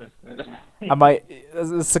interested? I might.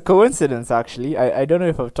 It's a coincidence, actually. I don't know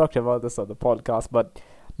if I've talked about this on the podcast, but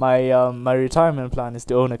my retirement plan is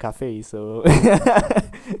to own a cafe. So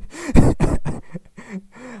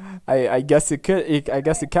I guess I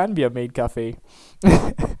guess it can be a maid cafe.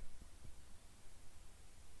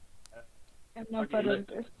 I'm not Okay, part of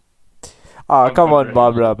this. Ah, oh, come on, Barbara,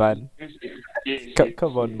 Barbara, man.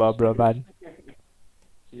 Come on, she, Barbara, man.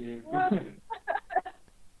 she, What?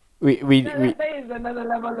 We That is another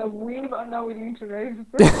level of weave I'm not willing to raise.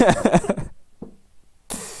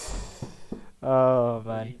 Oh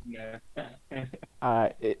man. yeah.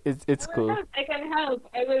 It's cool. I can help.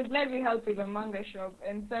 I will gladly help with a manga shop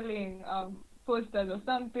and selling posters or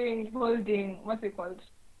something, holding what's it called?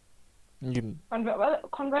 You can,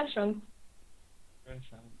 Conventions.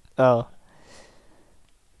 oh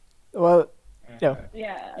well, yeah.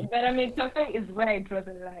 Yeah, but I mean, cafe is where I draw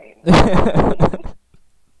the line.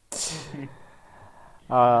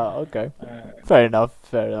 Okay. Uh, Fair enough.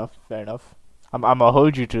 Fair enough. Fair enough. I'm gonna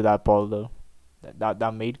hold you to that, Paul. Though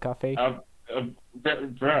that maid cafe. uh, uh,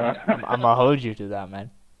 bruh. I'm gonna hold you to that,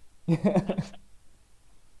 man.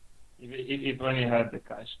 If only had the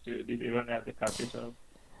cash to, if you only had the capital,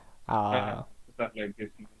 Uh stuff like this.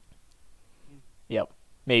 yep.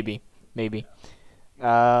 Maybe. Maybe. Maybe,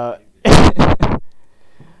 Uh, maybe.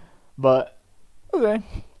 but okay.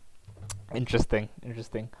 Interesting.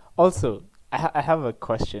 Interesting. Also, I have a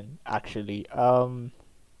question actually.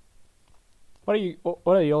 What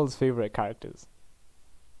are y'all's favorite characters?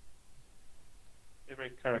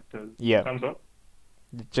 Favorite characters. Yeah, Thumbs up.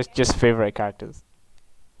 just favorite characters.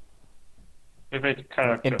 favorite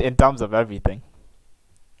in character in terms of everything.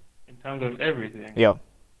 in terms of everything. Yeah,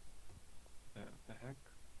 The heck?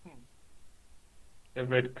 Hmm.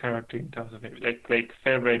 Favorite character in terms of everything. Like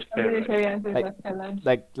favorite I'm really favorite. sure your answer is like a challenge.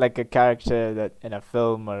 like a character that in a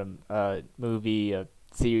film or a movie, a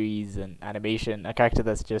series, an animation, a character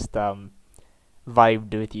that's just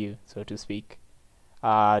vibed with you, so to speak,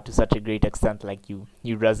 to such a great extent, like you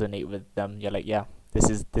resonate with them. You're like, yeah, this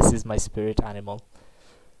is my spirit animal,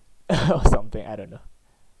 or something. I don't know.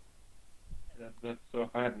 That's so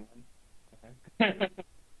hard, man. The heck?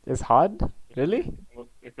 It's hard, really.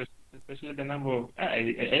 Especially the number of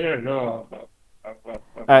I don't know of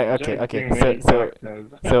Okay, okay. enjoying So many so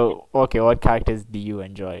characters. so okay. What characters do you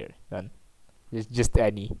enjoy then? Just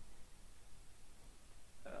any.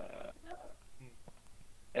 uh,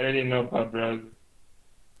 I already know Barbara's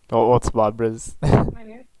Or what's Barbara's?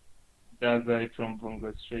 Many. Dazai from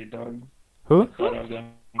Bungo Stray Dogs. Who? That's one of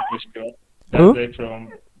them for sure. Who? Dazai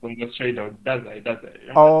from Bungo Stray Dogs. Dazai.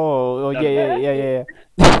 Remember Oh, yeah, Dazai? yeah, yeah,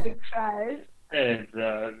 yeah, Big try. And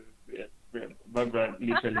yeah, Barbara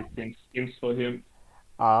literally sings for him.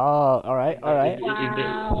 Oh, all right, all right.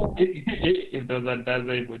 Wow. If there was a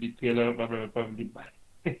Dazai body tailor, Barbara would probably buy.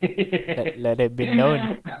 Let it be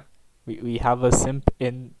known. We have a simp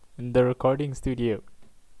in the recording studio.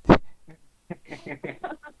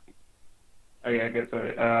 Okay,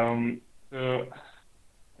 sorry. So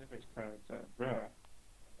favorite character, bro.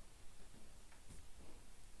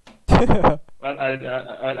 Well,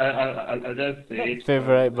 I'll just say it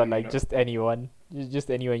Favorite, but you like know, just anyone. Just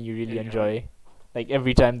anyone you really anyone. enjoy. Like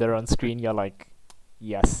every time they're on screen, you're like,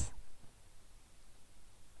 yes.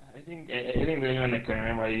 I think the only one I can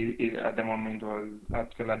remember at the moment was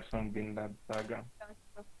Askeladd from Vinland Saga.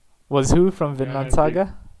 Was who from Yeah, Vinland that's it.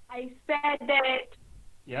 Saga? I said it.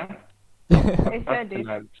 Yeah, I said it.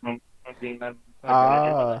 Askeladd from Vinland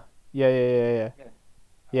Saga. Ah, yeah, yeah, yeah, yeah, Yeah.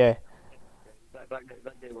 yeah. That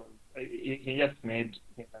guy was. He just made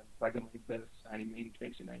Vinland Saga my best anime in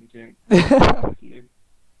 2019. Honestly.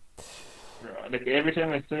 Bro, like every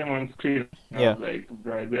time I saw him on screen, I Yeah, was like,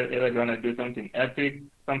 bro, they're either gonna do something epic,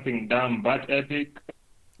 something dumb but epic,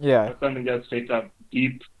 yeah. or something just straight up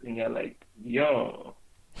deep, and you're like, yo,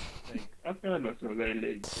 like after that was so very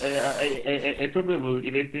late. I probably will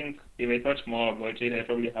if I thought more about it, I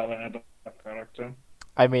probably have another character,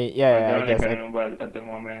 I mean, but the yeah, I one I guess can I remember at the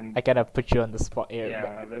moment, I kind of put you on the spot here,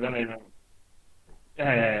 yeah, the one I remember,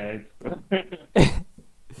 yeah,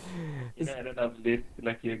 it's, I don't have list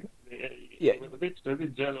like you. yeah. Was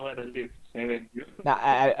it John who had a list? And then you Now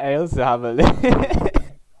I also have a list.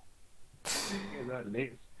 guys are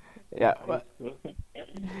list. Yeah, Nice.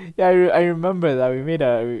 yeah. I remember that we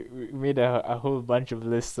made a whole bunch of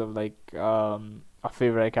lists of like our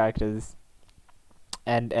favorite characters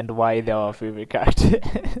and why they're our favorite characters.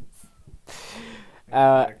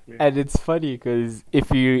 uh, Exactly. and it's funny because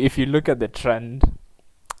if you look at the trend,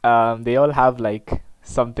 they all have like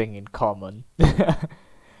something in common.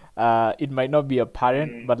 It might not be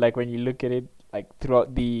apparent, Mm, but like when you look at it, like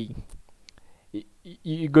throughout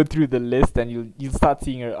you go through the list and you'll start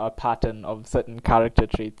seeing a pattern of certain character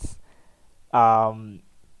traits, um,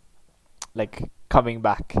 like coming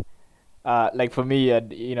back. Like for me,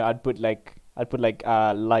 I'd put like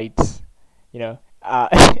light, you know,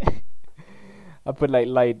 I'd put like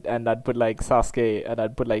light, and I'd put like Sasuke, and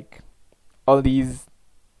I'd put like all these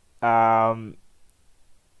um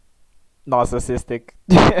narcissistic,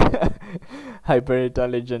 hyper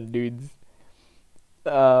intelligent dudes.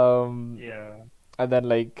 Um, yeah. and then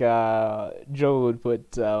like Joe would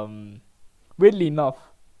put weirdly enough,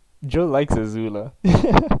 Joe likes Azula,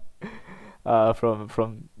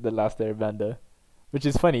 from the Last Airbender, which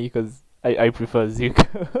is funny because I prefer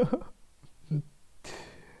Zuko.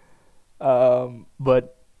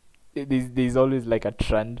 But there's always like a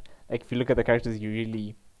trend. Like if you look at the characters you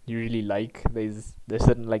really like, there's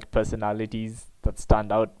certain like personalities that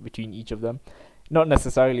stand out between each of them. Not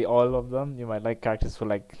necessarily all of them. You might like characters for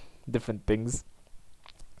like different things,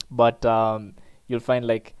 but you'll find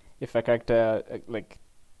like if a character like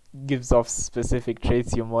gives off specific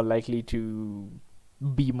traits, you're more likely to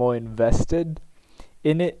be more invested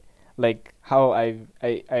in it. Like how I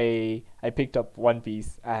picked up One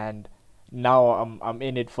Piece, and now I'm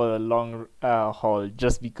in it for a long haul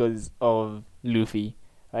just because of Luffy,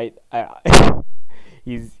 right?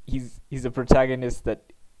 He's a protagonist that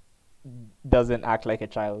doesn't act like a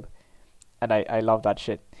child, and I love that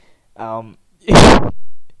shit. Um,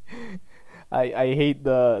 I hate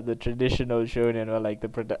the traditional shonen or like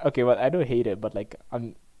okay, well I don't hate it, but like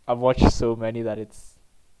I've watched so many that it's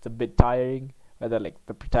a bit tiring. Whether like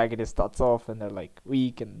the protagonist starts off and they're like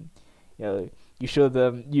weak, and you know you show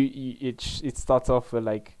them it starts off with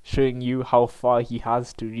like showing you how far he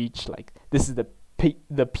has to reach. Like this is the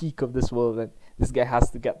peak of this world, and this guy has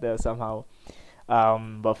to get there somehow.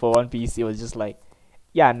 But for One Piece, it was just like,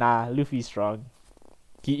 yeah, nah, Luffy's strong.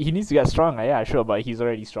 He needs to get stronger, yeah, sure, but he's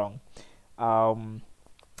already strong. Um,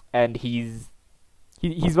 and he's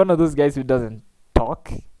one of those guys who doesn't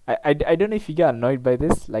talk. I don't know if you get annoyed by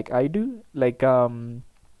this, like I do. Like when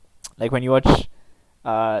you watch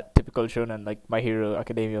typical shonen like My Hero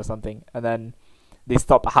Academia or something, and then they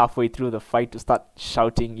stop halfway through the fight to start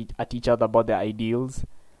shouting at each other about their ideals.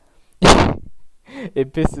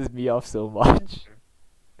 It pisses me off so much.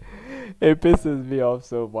 It pisses me off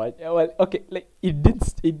so much. Well, okay, like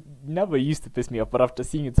it never used to piss me off, but after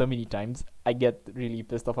seeing it so many times, I get really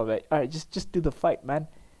pissed off. I'm like, all right, just do the fight, man.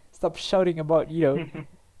 Stop shouting about, you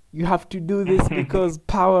have to do this because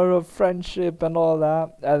power of friendship and all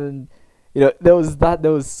that. And there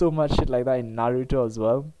was so much shit like that in Naruto as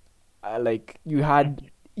well. Like you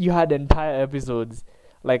had entire episodes,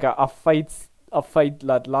 like a fight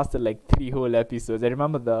that lasted like 3 whole episodes. I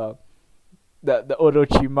remember the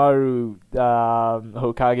Orochimaru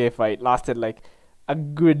Hokage fight lasted like a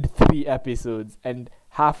good 3 episodes, and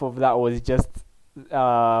half of that was just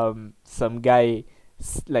some guy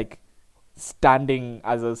like standing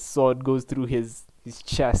as a sword goes through his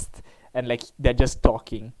chest, and like they're just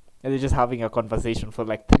talking and they're just having a conversation for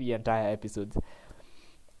like 3 entire episodes,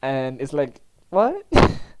 and it's like what?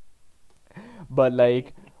 But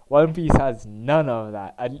like One Piece has none of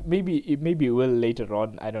that. And maybe it will later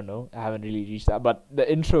on. I don't know. I haven't really reached that. But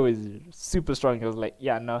the intro is super strong. It was like,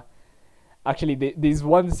 yeah, no. Actually, there's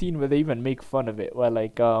one scene where they even make fun of it. Where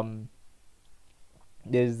like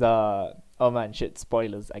there's oh man, shit,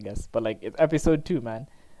 spoilers, I guess. But like it's episode 2, man,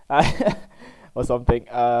 or something.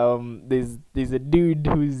 There's a dude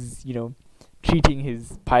who's treating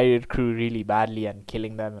his pirate crew really badly and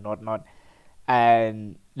killing them and whatnot,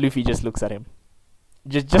 and Luffy just looks at him,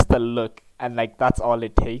 just a look, and like that's all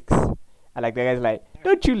it takes. And like the guy's like,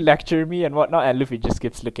 "Don't you lecture me and whatnot," and Luffy just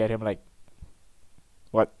keeps looking at him like,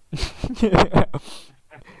 "What?"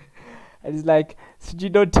 And he's like, "So you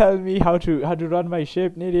don't tell me how to run my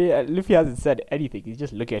ship, Nitty." And Luffy hasn't said anything. He's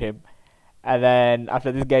just look at him, and then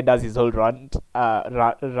after this guy does his whole rant,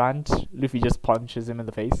 Luffy just punches him in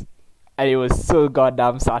the face, and it was so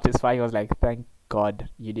goddamn satisfying. I was like, "Thank God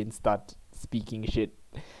you didn't start speaking shit.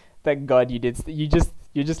 Thank God you did. You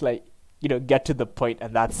just like get to the point,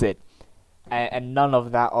 and that's it, and none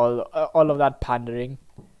of that all of that pandering,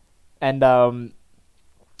 and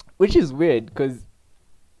which is weird because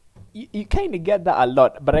you kind of get that a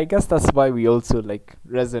lot, but I guess that's why we also like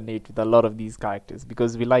resonate with a lot of these characters,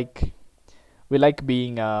 because we like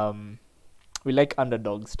being we like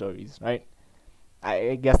underdog stories, right?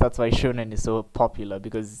 I guess that's why shonen is so popular,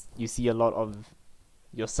 because you see a lot of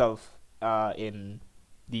yourself in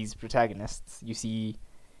these protagonists. You see,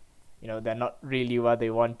 they're not really where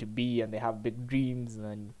they want to be, and they have big dreams, and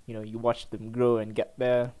then you watch them grow and get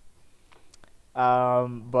there.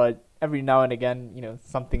 But every now and again,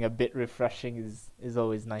 something a bit refreshing is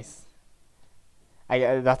always nice.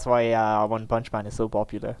 That's why One Punch Man is so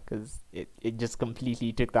popular, because it just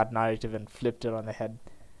completely took that narrative and flipped it on the head.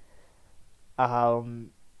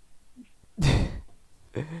 Um, but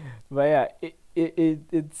yeah,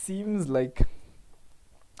 it seems like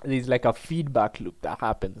there's like a feedback loop that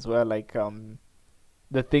happens where like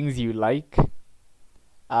the things you like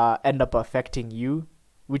end up affecting you,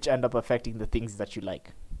 which end up affecting the things that you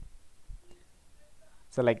like.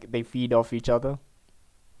 So like they feed off each other.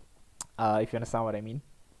 If you understand what I mean.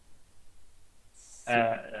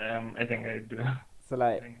 I think I do. So I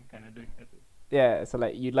like think I'm kind of doing that. yeah, so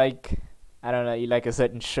like you like, I don't know, you like a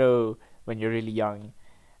certain show when you're really young,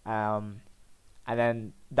 um, and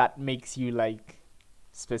then that makes you like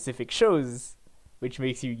specific shows, which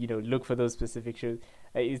makes you look for those specific shows.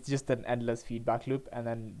 It's just an endless feedback loop, and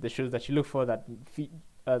then the shows that you look for that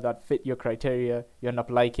fit your criteria, you end up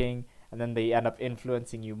liking, and then they end up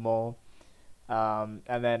influencing you more. And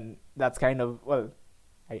then that's kind of, well,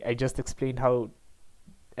 I just explained how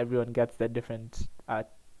everyone gets their different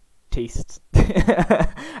tastes.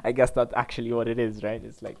 I guess that's actually what it is, right?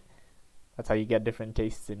 It's like that's how you get different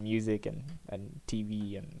tastes in music and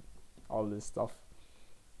TV and all this stuff.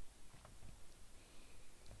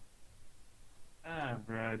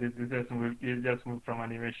 Bro, you just moved from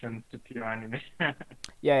animation to pure anime.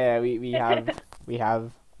 Yeah, we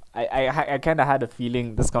have. I kind of had a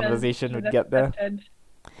feeling this conversation would get there. Expected.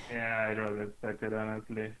 Yeah, I was expected,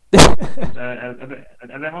 honestly. At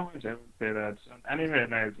the moment, I would say that anime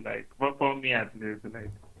now is like, well, for me at least,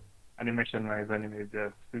 like animation wise, anime is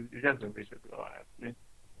just a bit ago, honestly.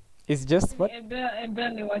 It's just what? I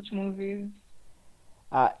barely watch movies.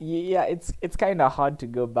 Yeah, it's kind of hard to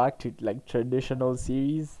go back to like traditional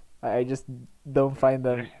series. I just don't find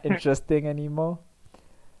them interesting anymore.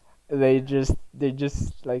 They just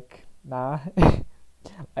like nah.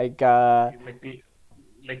 Like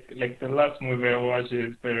Like like the last movie I watched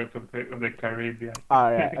is Pirates of the Caribbean.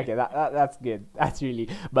 all right, okay, that's good. That's really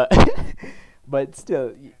but but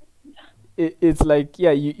still it's like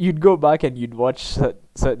yeah, you'd go back and you'd watch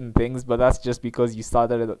certain things, but that's just because you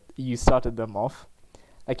started them off.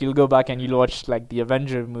 Like you'll go back and you'll watch like the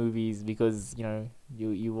Avenger movies because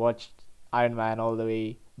you watched Iron Man all the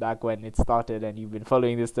way back when it started and you've been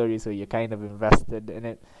following the story, so you're kind of invested in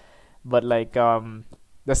it. But like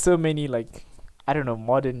there's so many like I don't know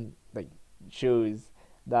modern like shows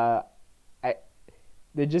that I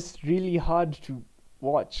they're just really hard to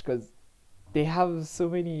watch because they have so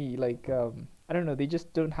many like I don't know, they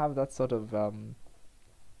just don't have that sort of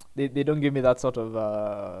they don't give me that sort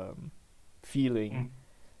of feeling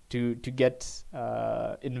Mm. to get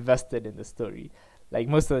invested in the story. Like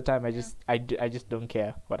most of the time, Yeah. I just don't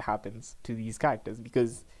care what happens to these characters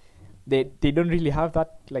because they don't really have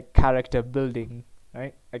that like character building,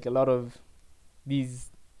 right? Like a lot of these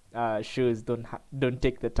shows don't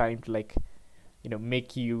take the time to like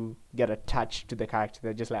make you get attached to the character.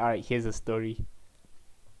 They're just like, all right, here's a story.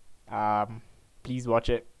 Um, please watch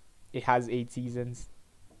it. It has 8 seasons.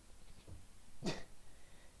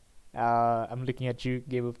 I'm looking at you,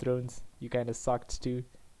 Game of Thrones. You kind of sucked too.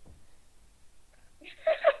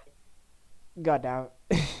 Goddamn.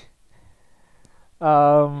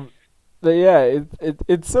 um, but yeah,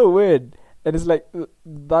 it's so weird, and it's like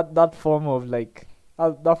that form of like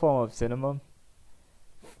that form of cinema.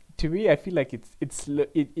 To me, I feel like it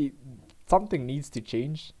something needs to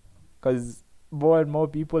change, because more and more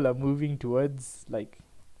people are moving towards like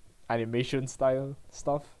animation style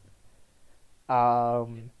stuff.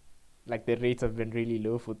 Um, like the rates have been really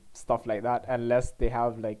low for stuff like that unless they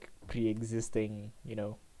have like pre-existing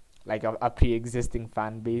like a pre-existing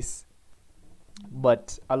fan base.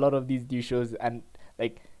 But a lot of these new shows and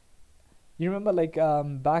like you remember like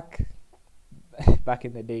back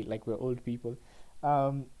in the day, like we're old people,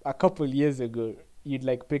 a couple years ago you'd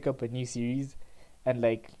like pick up a new series and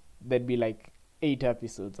like there'd be like 8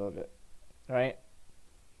 episodes of it, right?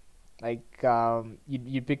 Like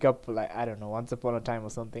you'd pick up like I don't know, Once Upon a Time or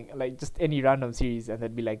something, like just any random series, and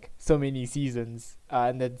there'd be like so many seasons,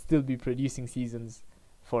 and they'd still be producing seasons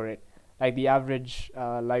for it. Like the average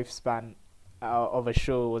lifespan of a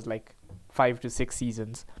show was like 5 to 6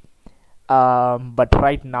 seasons. But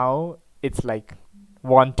right now it's like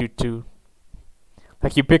 1 to 2.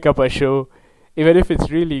 Like you pick up a show, even if it's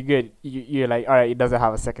really good, you're like, all right, it doesn't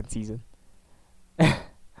have a second season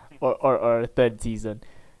or a third season.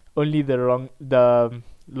 Only the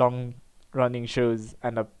long running shows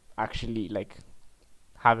end up actually like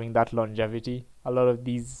having that longevity. A lot of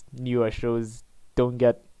these newer shows don't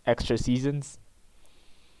get extra seasons.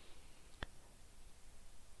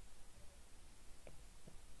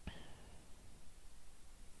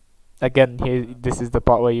 Again, here this is the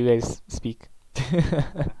part where you guys speak.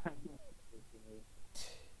 And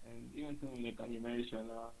even something like animation,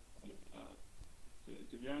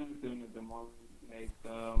 to be honest, even at the moment, like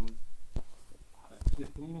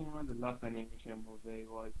just remember the last animation movie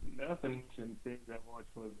was the last animation thing I watched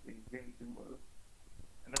was Invincible,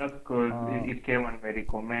 and that's because uh, it came on very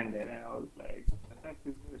recommended, and I was like, that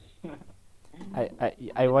is this.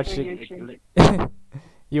 I watched it. Really true. like,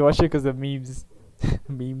 You watched it because of memes,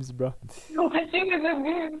 memes, bro. Watching is a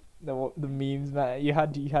meme. The memes, man. You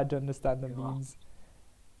had to understand the yeah, memes.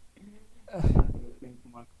 I think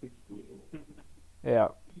Mark Yeah.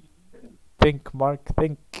 Think, Mark.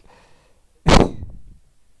 Think. I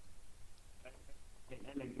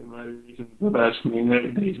like the variations of that meme.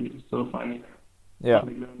 It's so funny. Yeah.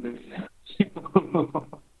 Wait,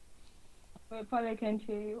 Paul, I can't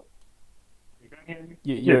hear you. You can hear me?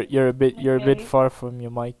 You, Yes. you're a bit Okay. far from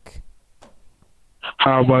your mic.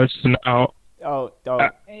 How about now? Oh.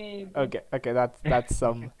 Hey, Okay. Okay. That's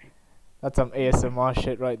some ASMR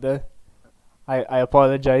shit right there. I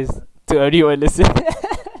apologize to anyone listening.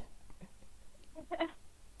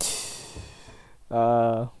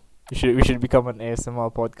 uh, we should become an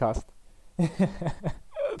ASMR podcast. well,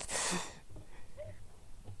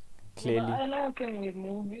 Clearly. I know thing with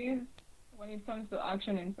movies when it comes to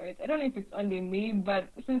action and fights. I don't know if it's only me, but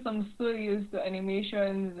since I'm so used to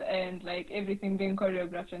animations and like everything being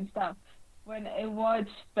choreographed and stuff, when I watch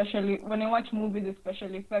movies with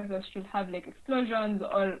special effects that should have like explosions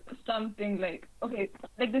or something like okay,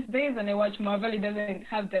 like these days when I watch Marvel, it doesn't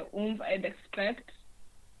have the oomph I'd expect.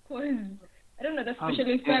 Cause I don't know. The How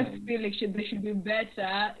special effects dare feel like they should be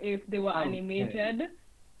better if they were how dare animated.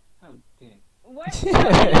 how dare What?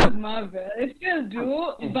 I love Marvel. I still how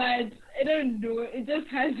do, dare but I don't do. It just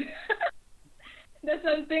has. There's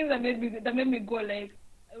some things that made me go like,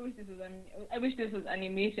 I wish this was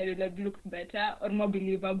animated. It would have looked better or more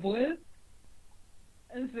believable.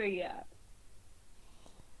 And so yeah,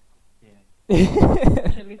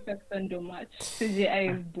 special effects don't do much.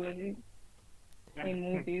 CGI is boring in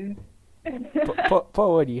movies.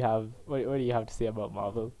 Paul, what do you have? What do you have to say about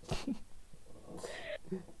Marvel?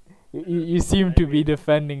 You seem to be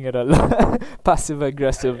defending it a lot, passive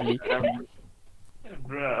aggressively.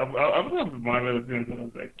 Bro, I've loved Marvel since I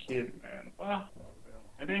was a kid, man. Wow.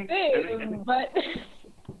 Same, but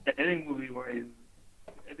I think movie wise,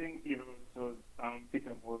 I think if it was pick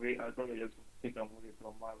a movie, I'd probably just pick a movie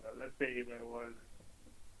from Marvel. Let's say if I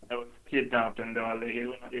was kidnapped and they were like, hey,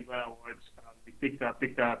 you're gonna watch pick a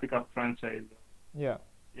franchise. Yeah.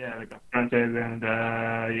 Yeah, like a franchise, and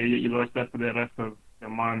you watch that for the rest of the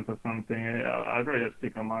month or something. I'd probably just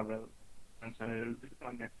pick a Marvel franchise,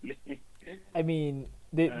 honestly. I mean,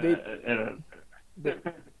 Uh, the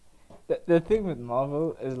the thing with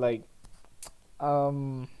Marvel is like,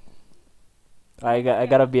 um, I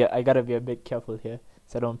gotta be a bit careful here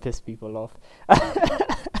so I don't piss people off.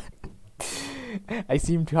 I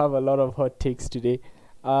seem to have a lot of hot takes today.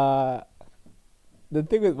 Uh, the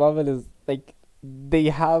thing with Marvel is like they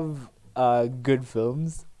have good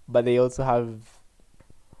films, but they also have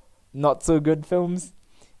not so good films.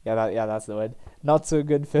 Yeah, that's the word. Not so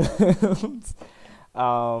good films.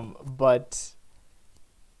 But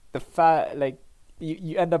the fact like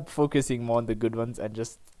you end up focusing more on the good ones and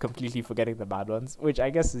just completely forgetting the bad ones, which I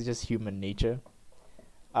guess is just human nature.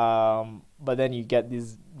 But then you get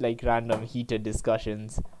these like random heated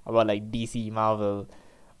discussions about like DC, Marvel,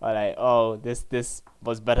 or like, oh, this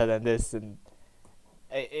was better than this, and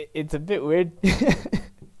it's a bit weird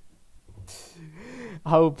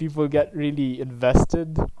how people get really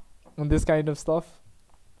invested in this kind of stuff.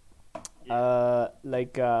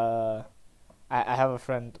 Like I have a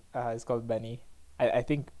friend. It's called Benny. I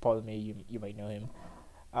think Paul May. You might know him.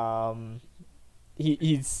 Um,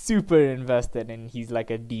 he's super invested and he's like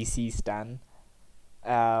a DC stan.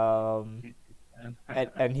 And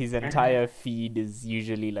his entire feed is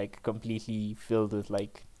usually like completely filled with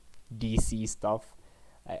like DC stuff.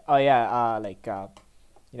 Like, oh yeah, the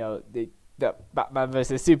Batman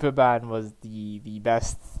versus Superman was the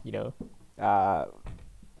best uh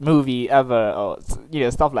movie ever, or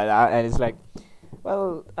stuff like that, and it's like,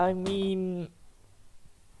 well, I mean,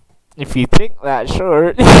 if you think that,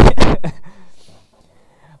 sure.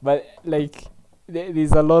 But like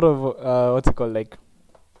there's a lot of what's it called, like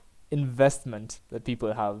investment that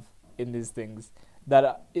people have in these things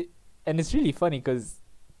and it's really funny because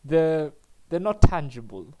they're not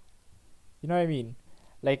tangible, you know what I mean?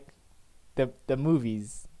 Like the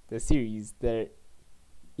movies, the series, they're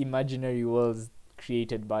imaginary worlds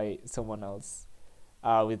created by someone else,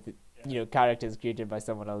 with characters created by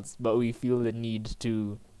someone else, but we feel the need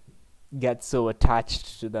to get so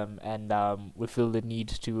attached to them, and we feel the need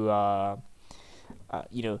to uh,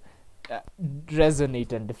 you know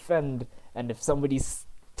resonate and defend. And if somebody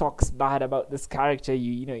talks bad about this character,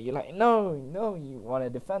 you're like, no, you want to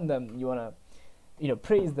defend them, you want to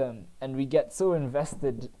praise them, and we get so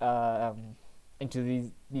invested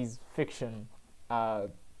into these fiction,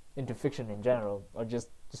 into fiction in general, or just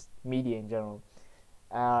media in general,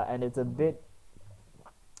 and it's a bit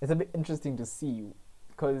interesting to see,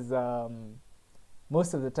 because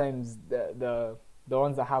most of the times the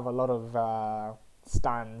ones that have a lot of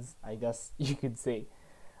stands, I guess you could say,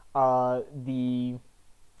 the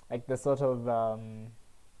sort of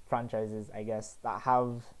franchises, I guess, that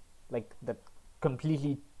have like that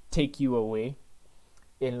completely take you away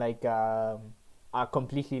in like a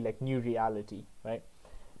completely like new reality, right?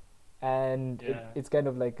 And it's kind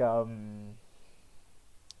of like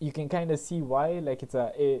you can kind of see why, like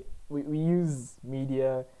we use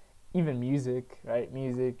media, even music, right?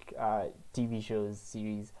 Music, TV shows,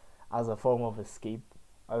 series, as a form of escape,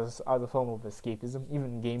 as a form of escapism.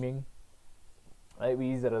 Even gaming, right? We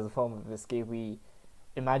use it as a form of escape. We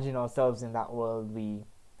imagine ourselves in that world.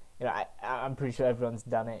 I'm pretty sure everyone's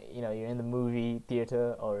done it. You're in the movie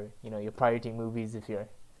theater, or you're pirating movies if you're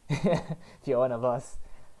if you're one of us,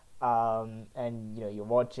 and you're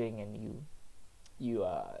watching, and you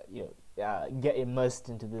get immersed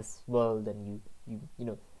into this world, and you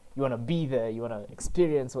want to be there. You want to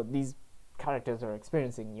experience what these characters are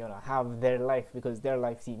experiencing. You want to have their life, because their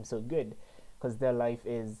life seems so good, because their life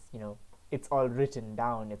is it's all written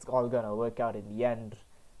down. It's all gonna work out in the end.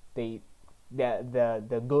 They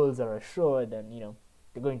the goals are assured, and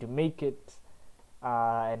they're going to make it,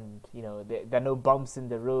 and there are no bumps in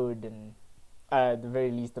the road, and at the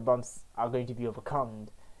very least the bumps are going to be overcome,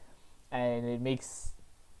 and it makes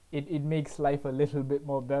life a little bit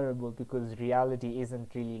more bearable, because reality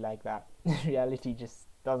isn't really like that. Reality just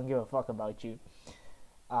doesn't give a fuck about you,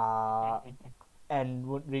 and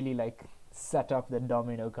won't really like set up the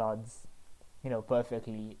domino cards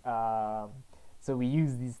perfectly. So we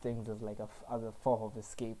use these things as like as a form of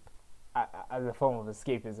escape, as a form of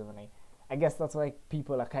escapism, and I guess that's why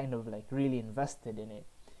people are kind of like really invested in it.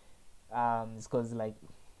 It's because, like,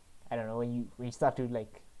 I don't know, when you start to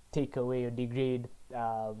like take away or degrade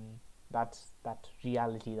that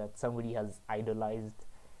reality that somebody has idolized,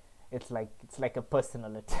 it's like a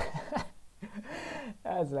personal attack.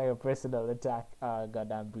 It's like a personal attack.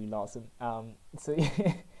 Goddamn Brie Larson. So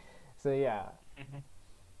so yeah,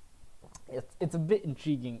 it's a bit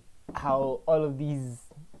intriguing how all of these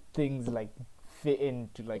things like fit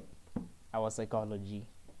into like our psychology.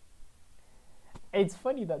 It's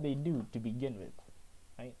funny that they do to begin with,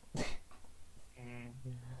 right?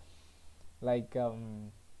 Like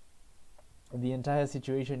the entire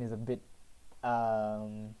situation is a bit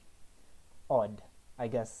odd, I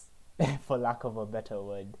guess, for lack of a better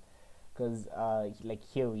word, because like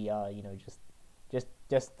here we are,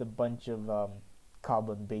 just a bunch of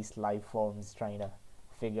carbon-based life forms trying to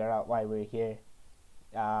figure out why we're here,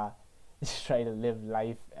 just try to live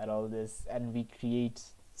life and all this, and we create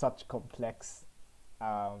such complex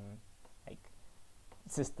like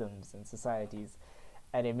systems and societies,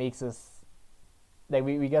 and it makes us like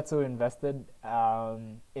we get so invested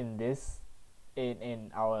in this,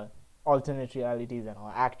 in our alternate realities and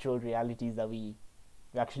our actual realities, that we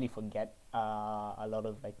actually forget a lot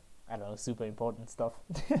of, like, I don't know, super important stuff.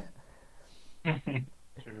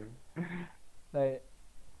 True. Like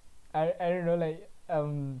I don't know, like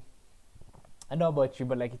I know about you,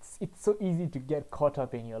 but like it's so easy to get caught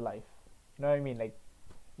up in your life. You know what I mean? Like,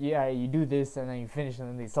 yeah, you do this and then you finish, and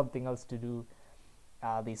then there's something else to do.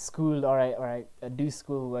 There's school, all right, do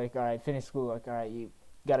school work, all right, finish school work, all right, you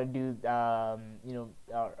gotta do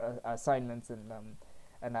assignments and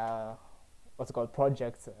what's it called,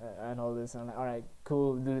 projects, and all this, and all right,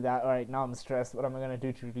 cool, do that. All right, now I'm stressed. What am I gonna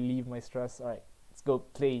do to relieve my stress? All right, let's go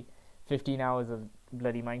play 15 hours of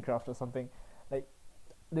bloody Minecraft or something. Like,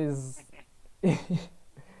 there's you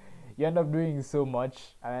end up doing so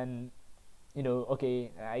much, and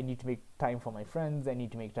okay, I need to make time for my friends, I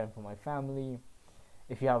need to make time for my family.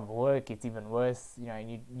 If you have work, it's even worse.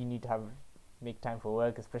 You need to make time for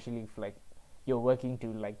work, especially if like you're working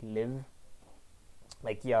to like live.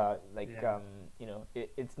 Like, yeah, like Yeah.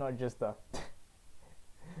 it's not just a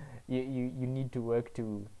you need to work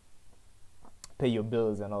to pay your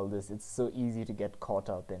bills and all this. It's so easy to get caught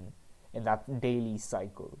up in that daily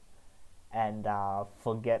cycle, and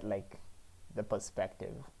forget like the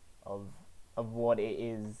perspective of what it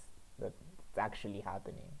is that's actually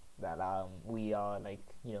happening. That we are like,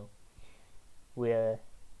 we're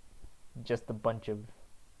just a bunch of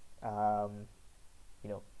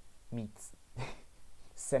meats,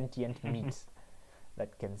 sentient meat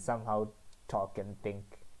that can somehow talk and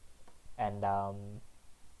think and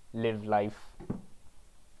live life,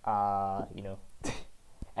 and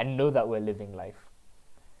know that we're living life.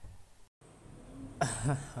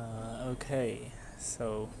 Okay,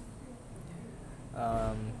 so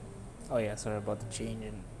oh yeah, sorry about the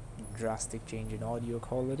drastic change in audio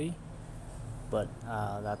quality, but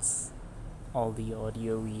that's all the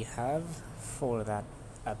audio we have for that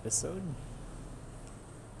episode.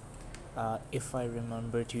 If I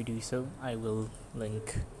remember to do so, I will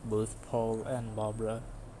link both Paul and Barbara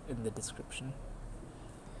in the description.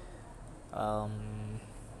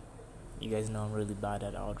 You guys know I'm really bad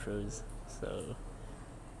at outros, so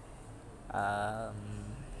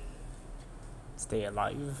stay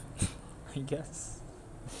alive, I guess.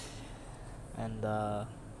 And I'll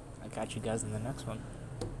catch you guys in the next one.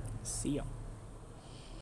 See ya.